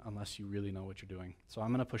region unless you really know what you're doing. So I'm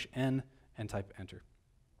going to push N and type enter.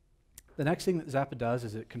 The next thing that Zappa does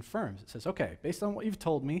is it confirms. It says, okay, based on what you've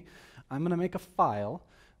told me, I'm going to make a file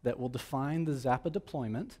that will define the Zappa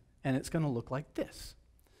deployment, and it's going to look like this.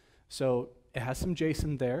 So it has some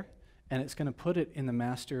JSON there, and it's going to put it in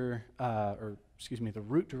the the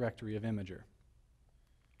root directory of Imagr.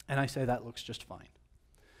 And I say that looks just fine.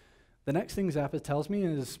 The next thing Zappa tells me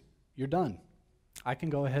is, you're done. I can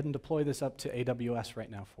go ahead and deploy this up to AWS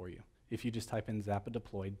right now for you if you just type in Zappa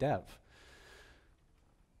deploy dev.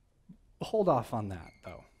 Hold off on that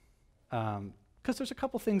though, because there's a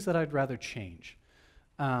couple things that I'd rather change.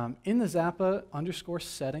 In the Zappa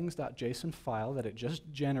 _settings.json file that it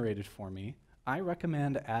just generated for me, I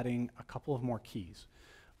recommend adding a couple of more keys.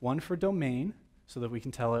 One for domain, so that we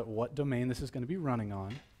can tell it what domain this is going to be running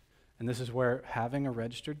on. And this is where having a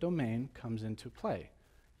registered domain comes into play.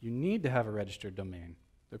 You need to have a registered domain.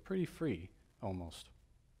 They're pretty free, almost.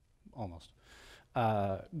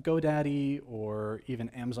 GoDaddy or even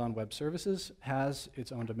Amazon Web Services has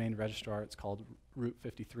its own domain registrar. It's called Route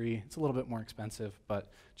 53. It's a little bit more expensive, but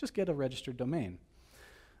just get a registered domain.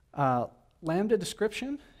 Lambda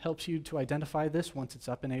description helps you to identify this once it's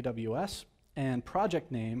up in AWS, and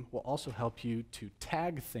project name will also help you to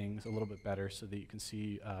tag things a little bit better so that you can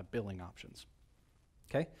see billing options.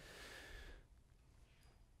 Okay?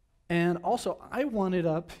 And also, I want it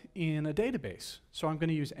up in a database. So I'm going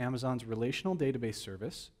to use Amazon's relational database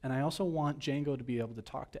service, and I also want Django to be able to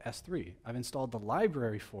talk to S3. I've installed the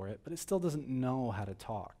library for it, but it still doesn't know how to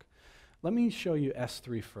talk. Let me show you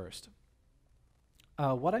S3 first.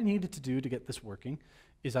 What I needed to do to get this working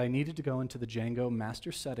is I needed to go into the Django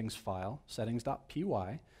master settings file,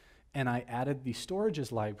 settings.py, and I added the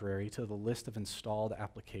storages library to the list of installed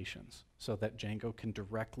applications so that Django can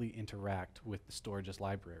directly interact with the storages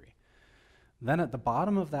library. Then at the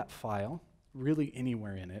bottom of that file, really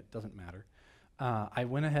anywhere in it, doesn't matter, I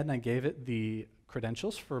went ahead and I gave it the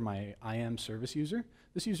credentials for my IAM service user.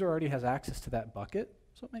 This user already has access to that bucket,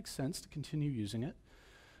 so it makes sense to continue using it.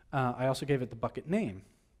 I also gave it the bucket name.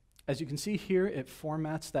 As you can see here, it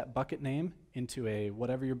formats that bucket name into a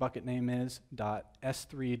whatever your bucket name is,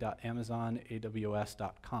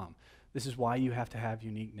 .s3.amazonaws.com. This is why you have to have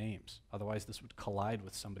unique names. Otherwise, this would collide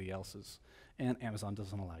with somebody else's, and Amazon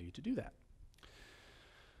doesn't allow you to do that.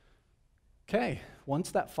 Okay,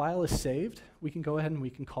 once that file is saved, we can go ahead and we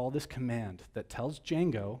can call this command that tells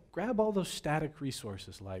Django, grab all those static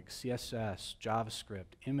resources like CSS,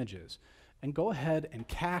 JavaScript, images, and go ahead and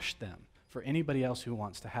cache them for anybody else who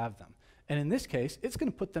wants to have them. And in this case, it's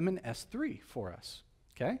going to put them in S3 for us,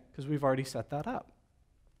 okay? Because we've already set that up.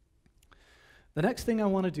 The next thing I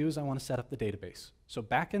want to do is I want to set up the database. So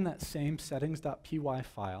back in that same settings.py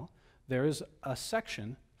file, there is a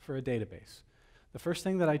section for a database. The first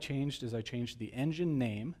thing that I changed is I changed the engine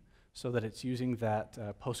name so that it's using that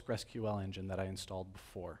PostgreSQL engine that I installed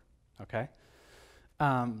before, okay?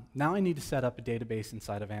 Now I need to set up a database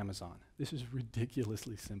inside of Amazon. This is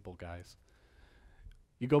ridiculously simple, guys.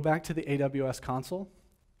 You go back to the AWS console.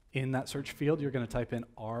 In that search field, you're going to type in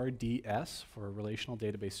RDS for a relational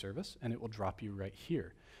database service, and it will drop you right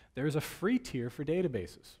here. There's a free tier for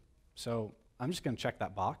databases. So I'm just going to check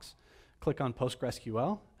that box, click on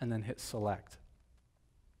PostgreSQL, and then hit select.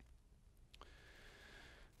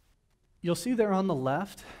 You'll see there on the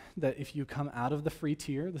left that if you come out of the free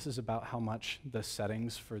tier, this is about how much the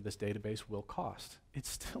settings for this database will cost.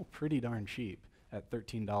 It's still pretty darn cheap at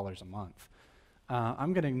 $13 a month.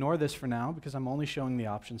 I'm going to ignore this for now because I'm only showing the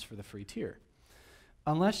options for the free tier.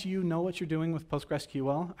 Unless you know what you're doing with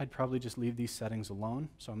PostgreSQL, I'd probably just leave these settings alone.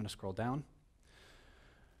 So I'm going to scroll down.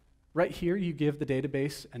 Right here, you give the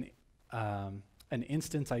database an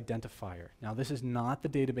instance identifier. Now, this is not the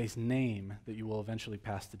database name that you will eventually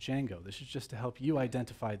pass to Django. This is just to help you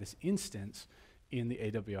identify this instance in the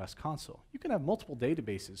AWS console. You can have multiple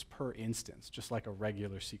databases per instance, just like a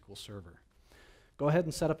regular SQL server. Go ahead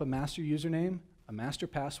and set up a master username, a master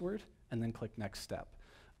password, and then click Next Step.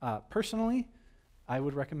 Personally, I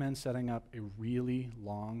would recommend setting up a really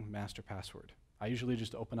long master password. I usually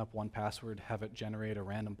just open up one password, have it generate a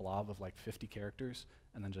random blob of like 50 characters,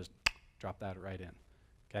 and then just drop that right in,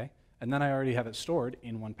 okay? And then I already have it stored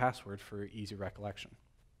in one password for easy recollection.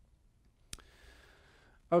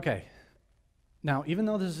 Okay, now even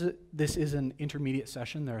though this is an intermediate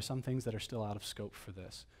session, there are some things that are still out of scope for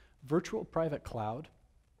this. Virtual Private Cloud,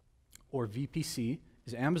 or VPC,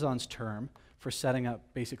 is Amazon's term for setting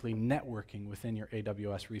up basically networking within your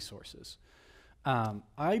AWS resources.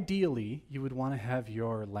 Ideally, you would want to have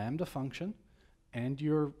your Lambda function and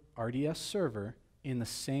your RDS server in the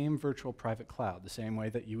same virtual private cloud, the same way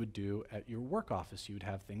that you would do at your work office. You would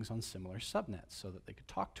have things on similar subnets so that they could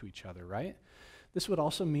talk to each other, right? This would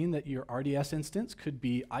also mean that your RDS instance could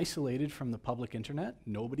be isolated from the public internet.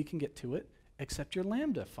 Nobody can get to it except your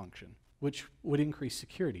Lambda function, which would increase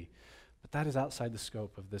security. But that is outside the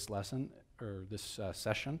scope of this lesson, or this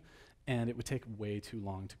session, and it would take way too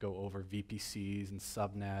long to go over VPCs and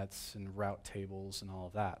subnets and route tables and all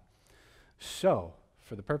of that. So,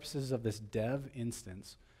 for the purposes of this dev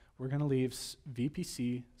instance, we're going to leave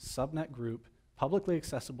VPC, subnet group, publicly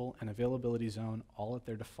accessible, and availability zone all at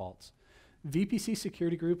their defaults. VPC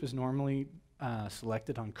security group is normally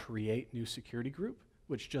selected on create new security group,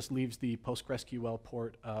 which just leaves the PostgreSQL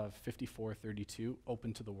port of 5432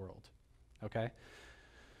 open to the world, okay?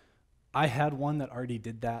 I had one that already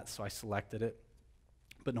did that, so I selected it,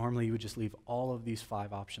 but normally you would just leave all of these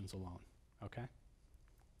 5 options alone, okay?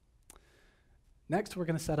 Next, we're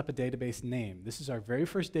going to set up a database name. This is our very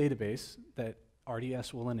first database that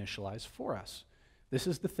RDS will initialize for us. This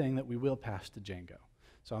is the thing that we will pass to Django.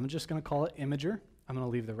 So I'm just going to call it Imagr. I'm going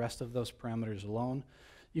to leave the rest of those parameters alone.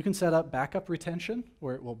 You can set up backup retention,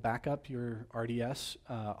 where it will back up your RDS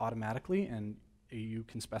automatically, and you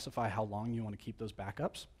can specify how long you want to keep those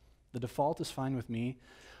backups. The default is fine with me.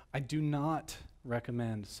 I do not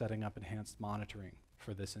recommend setting up enhanced monitoring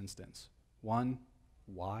for this instance. One,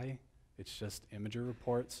 why? It's just Imagr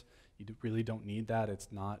reports. You really don't need that. It's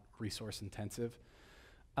not resource intensive.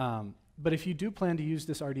 But if you do plan to use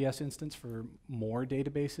this RDS instance for more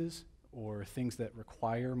databases or things that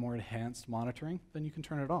require more enhanced monitoring, then you can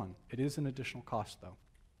turn it on. It is an additional cost, though.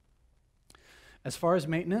 As far as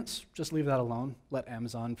maintenance, just leave that alone. Let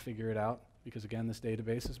Amazon figure it out, because again, this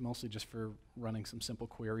database is mostly just for running some simple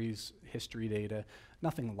queries, history data,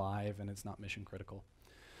 nothing live, and it's not mission critical.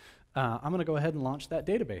 I'm going to go ahead and launch that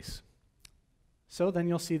database. So then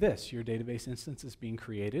you'll see this. Your database instance is being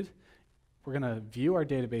created. We're going to view our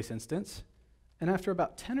database instance, and after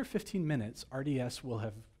about 10 or 15 minutes, RDS will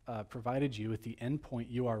have provided you with the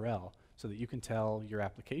endpoint URL so that you can tell your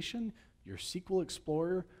application, your SQL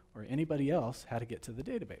Explorer, or anybody else how to get to the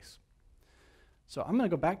database. So I'm going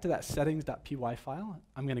to go back to that settings.py file.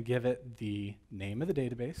 I'm going to give it the name of the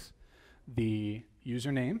database, the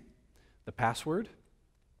username, the password.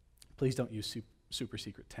 Please don't use super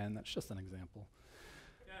secret 10. That's just an example.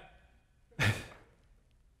 Yeah.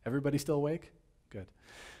 Everybody still awake? Good.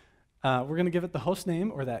 We're going to give it the host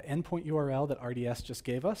name, or that endpoint URL that RDS just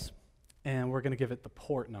gave us, and we're going to give it the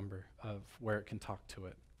port number of where it can talk to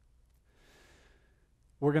it.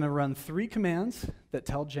 We're going to run 3 commands that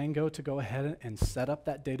tell Django to go ahead and set up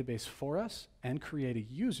that database for us and create a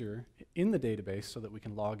user in the database so that we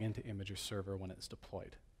can log into Imagr Server when it's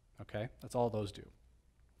deployed. Okay? That's all those do.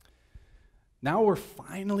 Now we're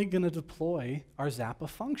finally going to deploy our Zappa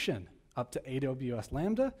function up to AWS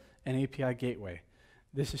Lambda and API Gateway.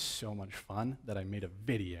 This is so much fun that I made a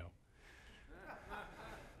video.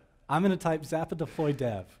 I'm going to type Zappa deploy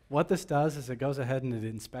dev. What this does is it goes ahead and it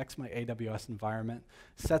inspects my AWS environment,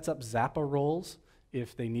 sets up Zappa roles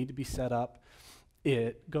if they need to be set up.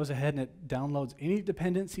 It goes ahead and it downloads any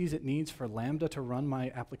dependencies it needs for Lambda to run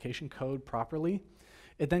my application code properly.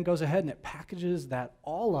 It then goes ahead and it packages that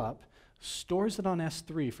all up, stores it on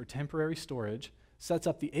S3 for temporary storage, sets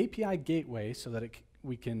up the API gateway so that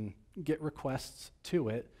we can get requests to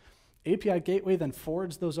it. API gateway then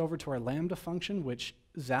forwards those over to our Lambda function, which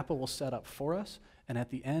Zappa will set up for us, and at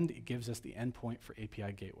the end, it gives us the endpoint for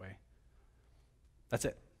API gateway. That's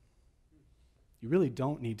it. You really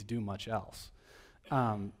don't need to do much else.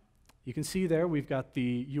 You can see there we've got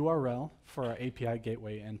the URL for our API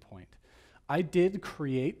gateway endpoint. I did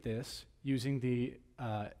create this using the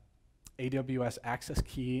AWS access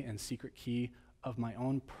key and secret key of my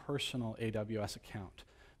own personal AWS account,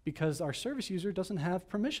 because our service user doesn't have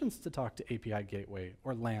permissions to talk to API gateway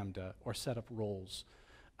or Lambda or set up roles.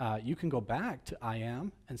 You can go back to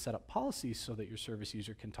IAM and set up policies so that your service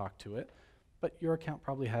user can talk to it, but your account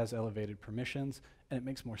probably has elevated permissions, and it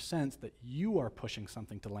makes more sense that you are pushing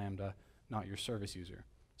something to Lambda, not your service user.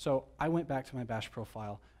 So I went back to my bash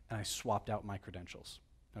profile and I swapped out my credentials,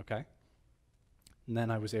 okay? And then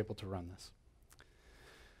I was able to run this.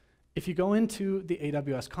 If you go into the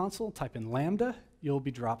AWS console, type in Lambda, you'll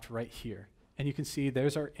be dropped right here. And you can see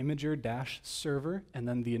there's our Imagr-server and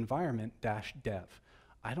then the environment-dev.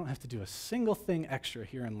 I don't have to do a single thing extra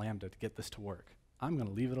here in Lambda to get this to work. I'm going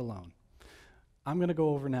to leave it alone. I'm going to go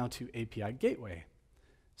over now to API Gateway.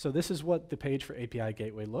 So this is what the page for API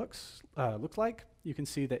Gateway looks like. You can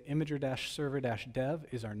see that Imagr-server-dev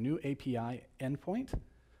is our new API endpoint.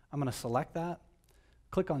 I'm going to select that,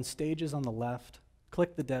 click on Stages on the left,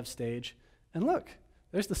 click the dev stage, and look,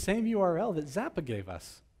 there's the same URL that Zappa gave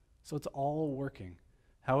us. So it's all working.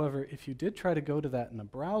 However, if you did try to go to that in a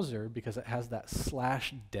browser, because it has that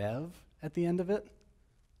 /dev at the end of it,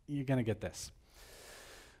 you're going to get this.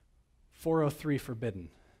 403 forbidden.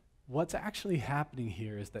 What's actually happening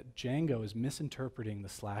here is that Django is misinterpreting the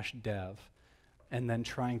 /dev and then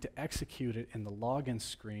trying to execute it in the login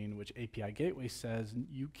screen, which API Gateway says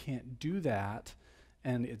you can't do that,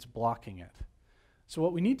 and it's blocking it. So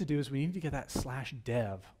what we need to do is we need to get that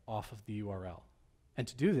 /dev off of the URL. And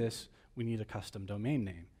to do this, we need a custom domain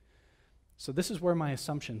name. So this is where my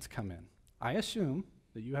assumptions come in. I assume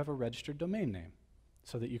that you have a registered domain name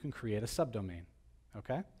so that you can create a subdomain,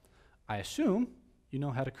 okay? I assume you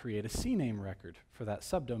know how to create a CNAME record for that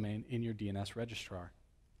subdomain in your DNS registrar.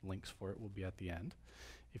 Links for it will be at the end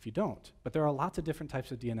if you don't. But there are lots of different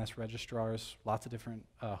types of DNS registrars, lots of different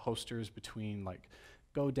hosters between like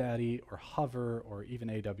GoDaddy or Hover or even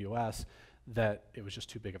AWS, that it was just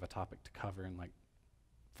too big of a topic to cover in like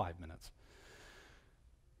 5 minutes.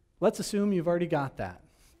 Let's assume you've already got that.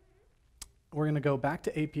 We're going to go back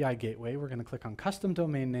to API Gateway. We're going to click on Custom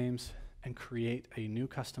Domain Names and create a new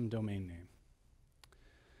custom domain name.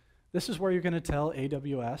 This is where you're going to tell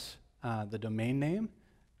AWS the domain name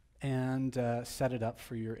and set it up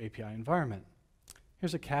for your API environment.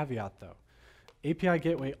 Here's a caveat though. API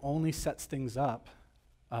Gateway only sets things up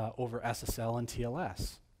over SSL and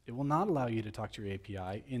TLS. It will not allow you to talk to your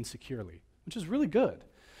API insecurely, which is really good.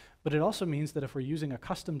 But it also means that if we're using a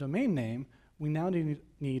custom domain name, we now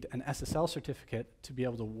need an SSL certificate to be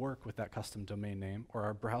able to work with that custom domain name, or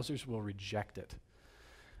our browsers will reject it.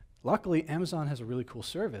 Luckily, Amazon has a really cool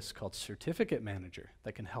service called Certificate Manager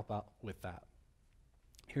that can help out with that.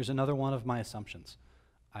 Here's another one of my assumptions.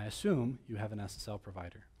 I assume you have an SSL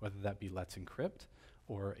provider, whether that be Let's Encrypt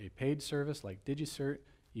or a paid service like DigiCert.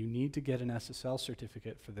 You need to get an SSL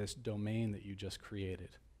certificate for this domain that you just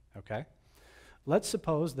created, okay? Let's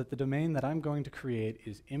suppose that the domain that I'm going to create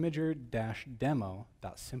is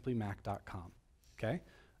imagr-demo.simplymac.com, okay?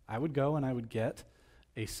 I would go and I would get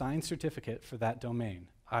a signed certificate for that domain.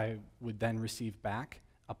 I would then receive back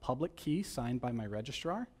a public key signed by my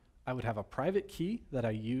registrar. I would have a private key that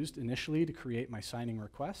I used initially to create my signing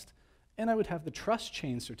request, and I would have the trust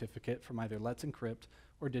chain certificate from either Let's Encrypt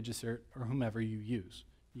or DigiCert or whomever you use.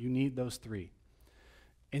 You need those three.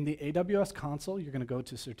 In the AWS console, you're going to go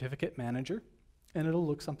to Certificate Manager, and it'll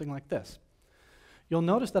look something like this. You'll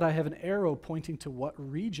notice that I have an arrow pointing to what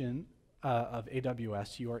region of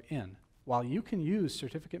AWS you are in. While you can use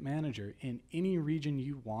Certificate Manager in any region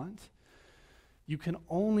you want, you can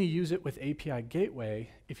only use it with API Gateway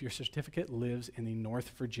if your certificate lives in the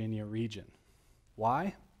North Virginia region.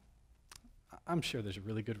 Why? I'm sure there's a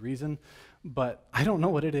really good reason, but I don't know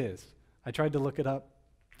what it is. I tried to look it up,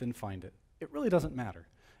 didn't find it. It really doesn't matter.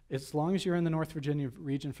 As long as you're in the North Virginia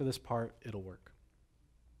region for this part, it'll work.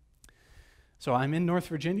 So I'm in North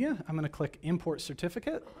Virginia. I'm going to click Import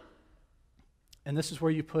Certificate. And this is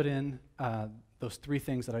where you put in those three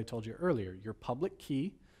things that I told you earlier. Your public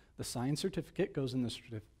key, the signed certificate, goes in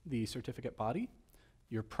the certificate body.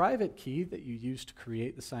 Your private key that you use to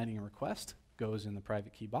create the signing request goes in the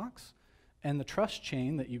private key box. And the trust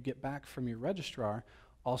chain that you get back from your registrar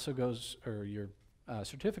also goes, or your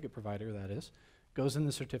certificate provider, that is, goes in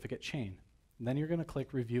the certificate chain. And then you're going to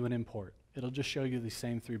click Review and Import. It'll just show you the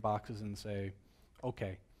same three boxes and say,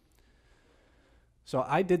 OK. So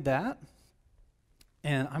I did that.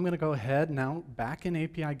 And I'm going to go ahead now, back in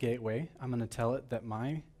API Gateway, I'm going to tell it that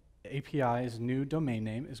my API's new domain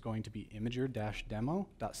name is going to be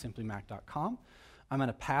imagr-demo.simplymac.com. I'm going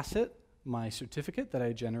to pass it my certificate that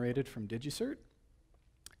I generated from DigiCert.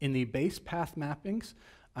 In the base path mappings,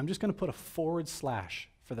 I'm just going to put a / for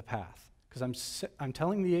the path, because I'm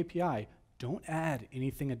telling the API, don't add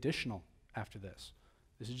anything additional after this.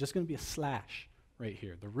 This is just going to be a slash right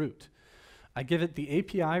here, the root. I give it the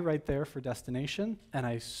API right there for destination, and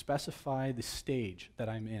I specify the stage that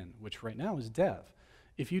I'm in, which right now is dev.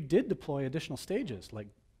 If you did deploy additional stages, like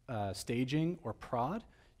staging or prod,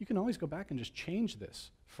 you can always go back and just change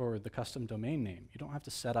this for the custom domain name. You don't have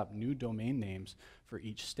to set up new domain names for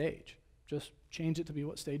each stage. Just change it to be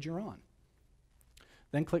what stage you're on.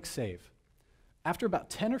 Then click Save. After about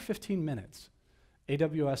 10 or 15 minutes,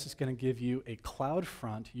 AWS is going to give you a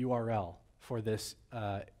CloudFront URL for this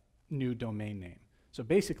new domain name. So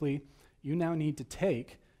basically, you now need to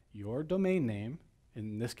take your domain name,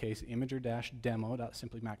 in this case,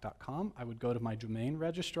 imagr-demo.simplymac.com. I would go to my domain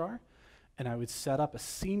registrar, and I would set up a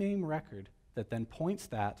CNAME record that then points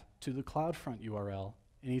that to the CloudFront URL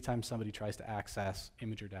anytime somebody tries to access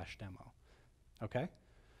Imagr-demo. Okay?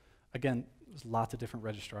 Again, there's lots of different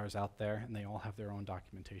registrars out there, and they all have their own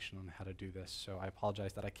documentation on how to do this, so I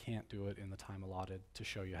apologize that I can't do it in the time allotted to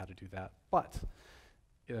show you how to do that, but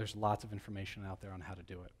there's lots of information out there on how to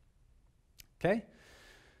do it. Okay?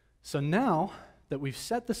 So now that we've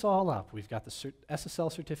set this all up, we've got the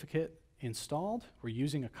SSL certificate installed, we're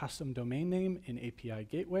using a custom domain name in API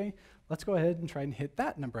Gateway, let's go ahead and try and hit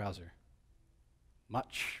that in a browser.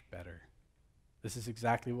 Much better. This is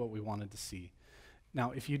exactly what we wanted to see.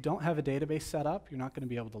 Now, if you don't have a database set up, you're not going to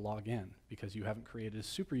be able to log in because you haven't created a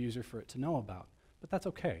super user for it to know about. But that's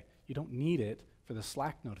okay. You don't need it for the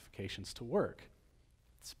Slack notifications to work.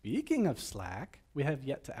 Speaking of Slack, we have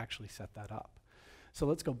yet to actually set that up. So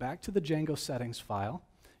let's go back to the Django settings file.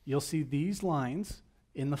 You'll see these lines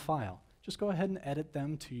in the file. Just go ahead and edit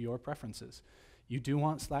them to your preferences. You do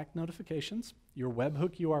want Slack notifications. Your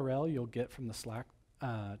webhook URL you'll get from the Slack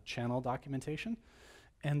channel documentation.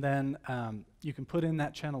 And then you can put in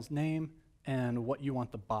that channel's name and what you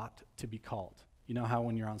want the bot to be called. You know how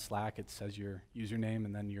when you're on Slack it says your username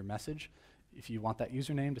and then your message? If you want that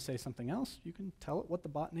username to say something else, you can tell it what the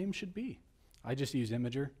bot name should be. I just use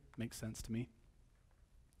Imagr, makes sense to me.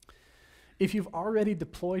 If you've already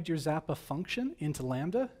deployed your Zappa function into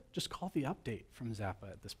Lambda, just call the update from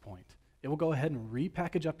Zappa at this point. It will go ahead and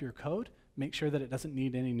repackage up your code, make sure that it doesn't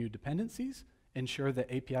need any new dependencies, ensure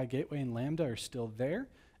that API Gateway and Lambda are still there,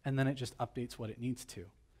 and then it just updates what it needs to.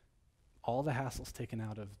 All the hassle's taken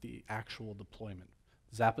out of the actual deployment.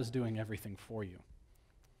 Zappa's doing everything for you.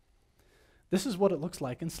 This is what it looks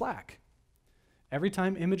like in Slack. Every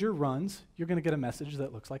time Imagr runs, you're going to get a message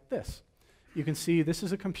that looks like this. You can see this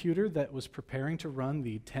is a computer that was preparing to run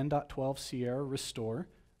the 10.12 Sierra restore.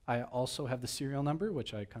 I also have the serial number,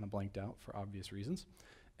 which I kind of blanked out for obvious reasons,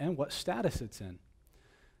 and what status it's in.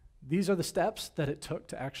 These are the steps that it took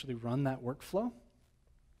to actually run that workflow.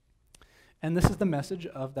 And this is the message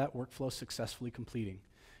of that workflow successfully completing.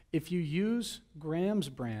 If you use Graham's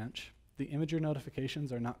branch, the Imagr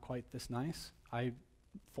notifications are not quite this nice. I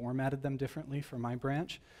formatted them differently for my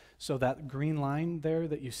branch. So that green line there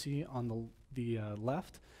that you see on the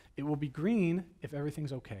left, it will be green if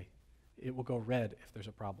everything's okay. It will go red if there's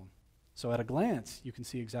a problem. So at a glance, you can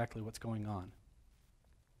see exactly what's going on.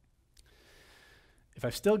 If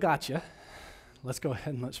I've still got you, let's go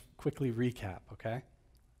ahead and let's quickly recap, okay?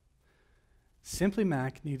 Simply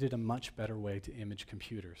Mac needed a much better way to image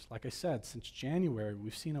computers. Like I said, since January,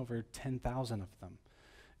 we've seen over 10,000 of them.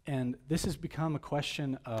 And this has become a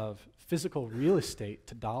question of physical real estate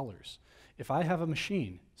to dollars. If I have a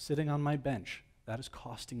machine sitting on my bench, that is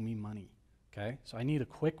costing me money, okay? So I need a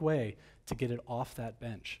quick way to get it off that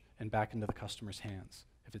bench and back into the customer's hands.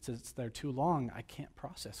 If it sits there too long, I can't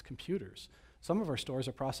process computers. Some of our stores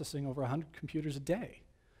are processing over 100 computers a day.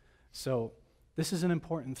 So this is an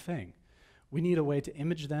important thing. We need a way to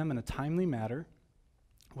image them in a timely manner,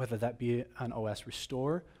 whether that be an OS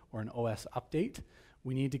restore or an OS update.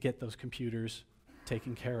 We need to get those computers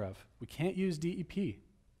taken care of. We can't use DEP.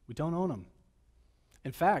 We don't own them.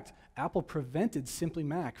 In fact, Apple prevented Simply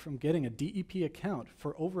Mac from getting a DEP account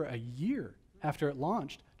for over a year after it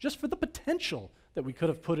launched, just for the potential that we could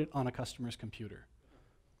have put it on a customer's computer.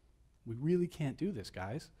 We really can't do this,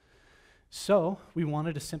 guys. So we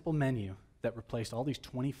wanted a simple menu that replaced all these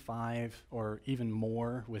 25 or even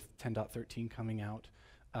more with 10.13 coming out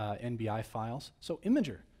NBI files. So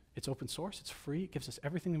Imagr, it's open source, it's free, it gives us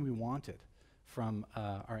everything that we wanted from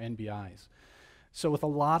our NBIs. So with a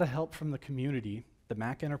lot of help from the community, the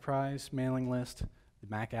Mac Enterprise mailing list, the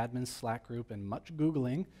MacAdmins Slack group, and much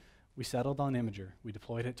Googling, we settled on Imagr. We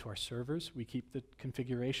deployed it to our servers. We keep the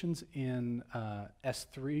configurations in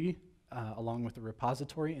S3 along with the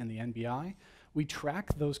repository and the NBI. We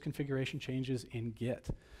track those configuration changes in Git.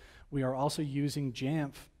 We are also using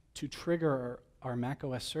Jamf to trigger our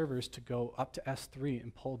macOS servers to go up to S3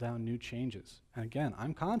 and pull down new changes. And again,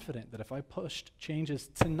 I'm confident that if I pushed changes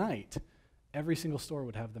tonight, every single store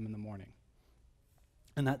would have them in the morning.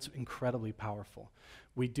 And that's incredibly powerful.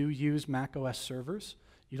 We do use macOS servers.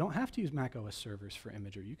 You don't have to use macOS servers for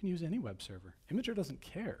Imagr. You can use any web server. Imagr doesn't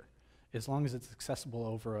care as long as it's accessible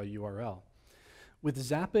over a URL. With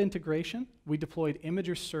Zappa integration, we deployed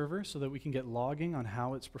Imagr Server so that we can get logging on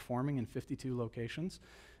how it's performing in 52 locations.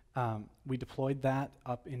 We deployed that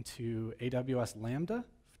up into AWS Lambda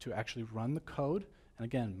to actually run the code. And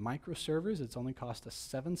again, microservers, it's only cost us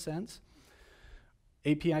 7 cents.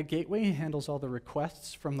 API Gateway handles all the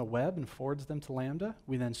requests from the web and forwards them to Lambda.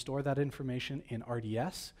 We then store that information in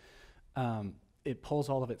RDS. It pulls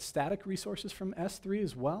all of its static resources from S3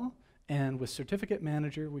 as well. And with Certificate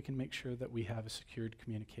Manager, we can make sure that we have a secured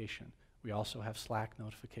communication. We also have Slack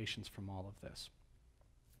notifications from all of this.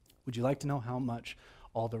 Would you like to know how much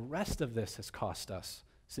all the rest of this has cost us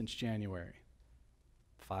since January?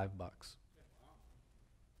 $5.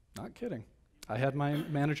 Not kidding. I had my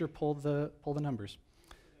manager pull the numbers.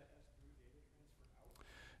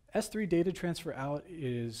 S3 data transfer out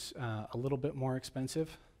is a little bit more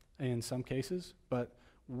expensive in some cases, but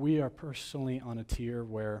we are personally on a tier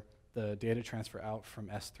where the data transfer out from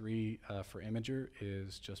S3 for Imagr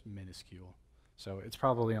is just minuscule. So it's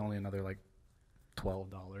probably only another like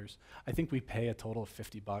 $12. I think we pay a total of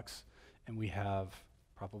 $50, and we have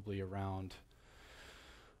probably around,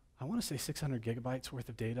 I want to say 600 gigabytes worth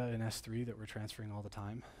of data in S3 that we're transferring all the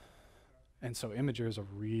time. And so Imagr is a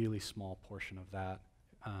really small portion of that.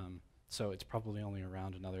 So it's probably only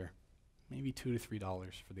around another maybe $2 to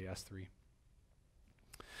 $3 for the S3.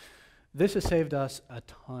 This has saved us a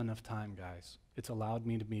ton of time, guys. It's allowed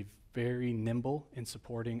me to be very nimble in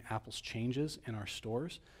supporting Apple's changes in our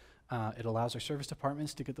stores. It allows our service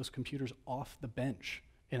departments to get those computers off the bench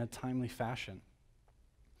in a timely fashion.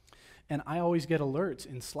 And I always get alerts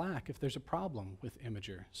in Slack if there's a problem with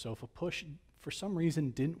Imagr. So if a push for some reason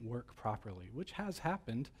didn't work properly, which has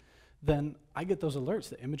happened, then I get those alerts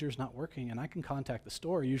that Imagr is not working, and I can contact the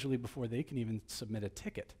store usually before they can even submit a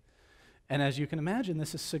ticket. And as you can imagine,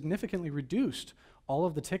 this has significantly reduced all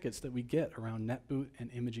of the tickets that we get around NetBoot and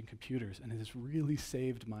imaging computers, and it has really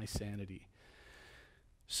saved my sanity.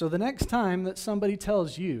 So the next time that somebody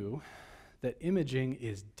tells you that imaging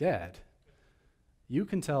is dead, you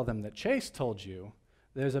can tell them that Chase told you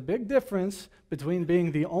there's a big difference between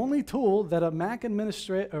being the only tool that a Mac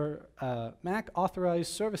Mac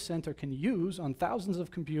authorized service center can use on thousands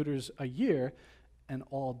of computers a year and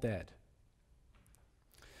all dead.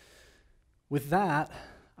 With that,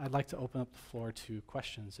 I'd like to open up the floor to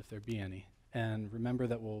questions if there be any. And remember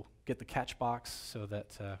that we'll get the catch box so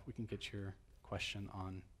that we can get your question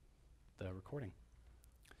on the recording.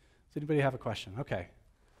 Does anybody have a question? Okay.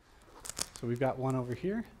 So we've got one over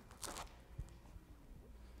here.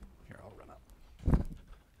 Here, I'll run up.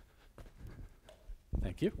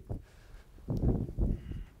 Thank you.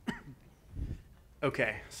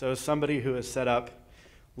 Okay, so somebody who has set up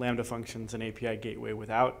Lambda functions and API Gateway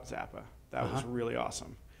without Zappa, that was really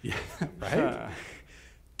awesome. Yeah, right?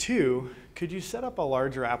 2, could you set up a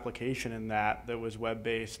larger application in that was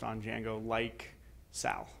web-based on Django like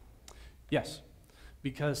Sal? Yes,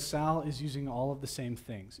 because Sal is using all of the same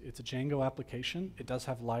things. It's a Django application. It does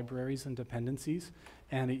have libraries and dependencies,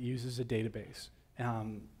 and it uses a database.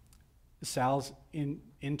 Sal's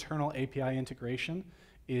internal API integration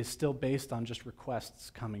is still based on just requests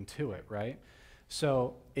coming to it, right?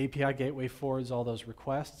 So API Gateway forwards all those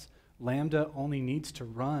requests. Lambda only needs to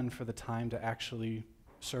run for the time to actually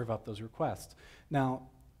serve up those requests. Now,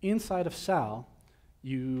 inside of Sal,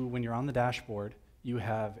 when you're on the dashboard, you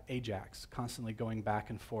have Ajax constantly going back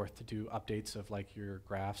and forth to do updates of like your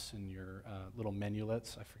graphs and your little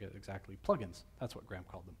menulets. I forget exactly, plugins. That's what Graham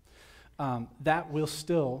called them. That will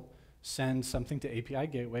still send something to API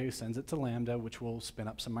Gateway, sends it to Lambda, which will spin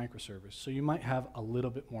up some microservers. So you might have a little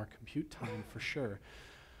bit more compute time for sure.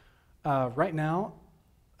 Right now,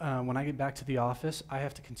 when I get back to the office, I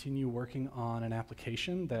have to continue working on an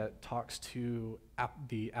application that talks to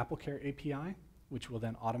the AppleCare API, which will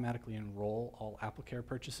then automatically enroll all AppleCare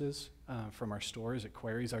purchases from our stores. It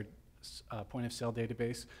queries our point-of-sale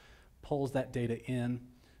database, pulls that data in,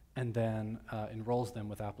 and then enrolls them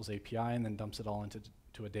with Apple's API, and then dumps it all into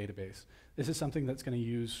a database. This is something that's going to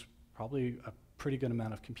use probably a pretty good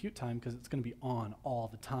amount of compute time because it's going to be on all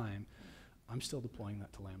the time. I'm still deploying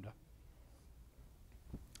that to Lambda.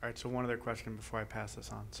 All right, so one other question before I pass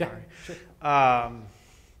this on, sorry. Yeah, sure.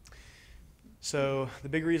 So the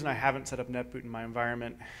big reason I haven't set up NetBoot in my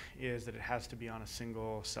environment is that it has to be on a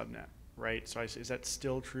single subnet, right? So is that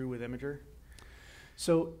still true with Imagr?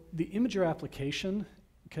 So the Imagr application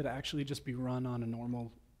could actually just be run on a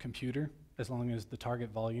normal computer as long as the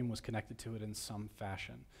target volume was connected to it in some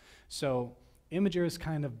fashion. So Imagr is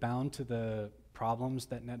kind of bound to the problems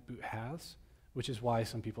that NetBoot has, which is why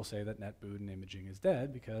some people say that NetBoot and imaging is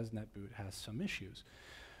dead, because NetBoot has some issues.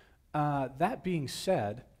 That being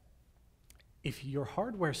said, if your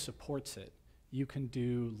hardware supports it, you can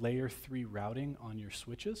do layer 3 routing on your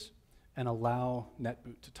switches and allow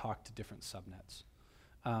NetBoot to talk to different subnets.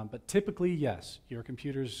 But typically, yes, your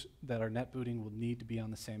computers that are netbooting will need to be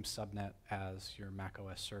on the same subnet as your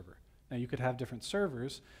macOS server. Now, you could have different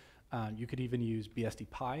servers. You could even use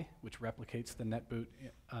BSD-Pi, which replicates the NetBoot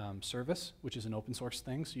service, which is an open source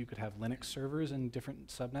thing. So you could have Linux servers in different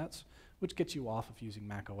subnets, which gets you off of using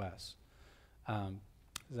macOS. Does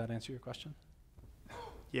that answer your question?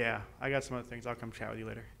 Yeah, I got some other things. I'll come chat with you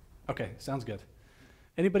later. Okay, sounds good.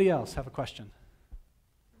 Anybody else have a question?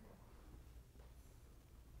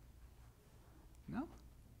 No?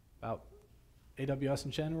 About AWS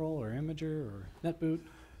in general, or Imagr, or NetBoot?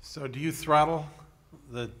 So do you throttle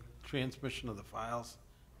the transmission of the files,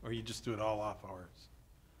 or you just do it all off hours?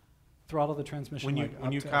 Throttle the transmission When you up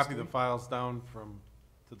to copy S3? the files down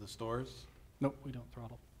to the stores, Nope, we don't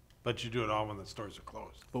throttle. but you do it all when the stores are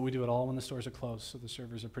closed. But we do it all when the stores are closed, so the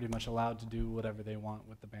servers are pretty much allowed to do whatever they want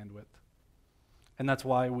with the bandwidth. And that's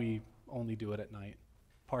why we only do it at night,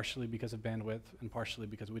 partially because of bandwidth, and partially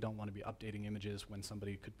because we don't want to be updating images when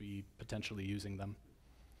somebody could be potentially using them.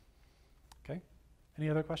 Okay, any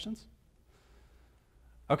other questions?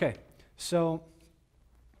 Okay, so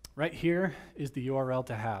right here is the URL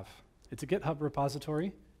to have. It's a GitHub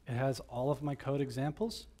repository. It has all of my code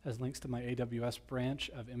examples, has links to my AWS branch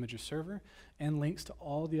of Imagr Server, and links to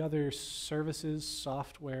all the other services,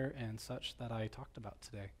 software, and such that I talked about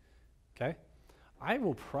today. Okay? I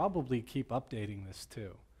will probably keep updating this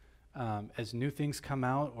too. As new things come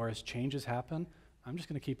out or as changes happen, I'm just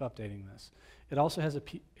going to keep updating this. It also has a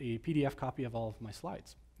PDF copy of all of my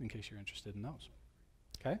slides, in case you're interested in those.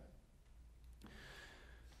 Okay?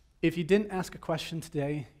 If you didn't ask a question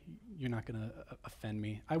today, you're not going to offend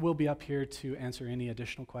me. I will be up here to answer any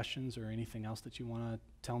additional questions or anything else that you want to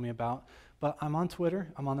tell me about. But I'm on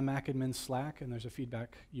Twitter, I'm on the MacAdmins Slack, and there's a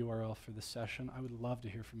feedback URL for this session. I would love to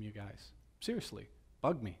hear from you guys. Seriously,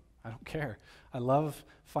 bug me. I don't care. I love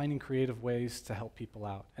finding creative ways to help people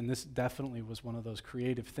out. And this definitely was one of those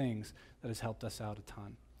creative things that has helped us out a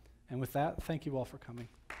ton. And with that, thank you all for coming.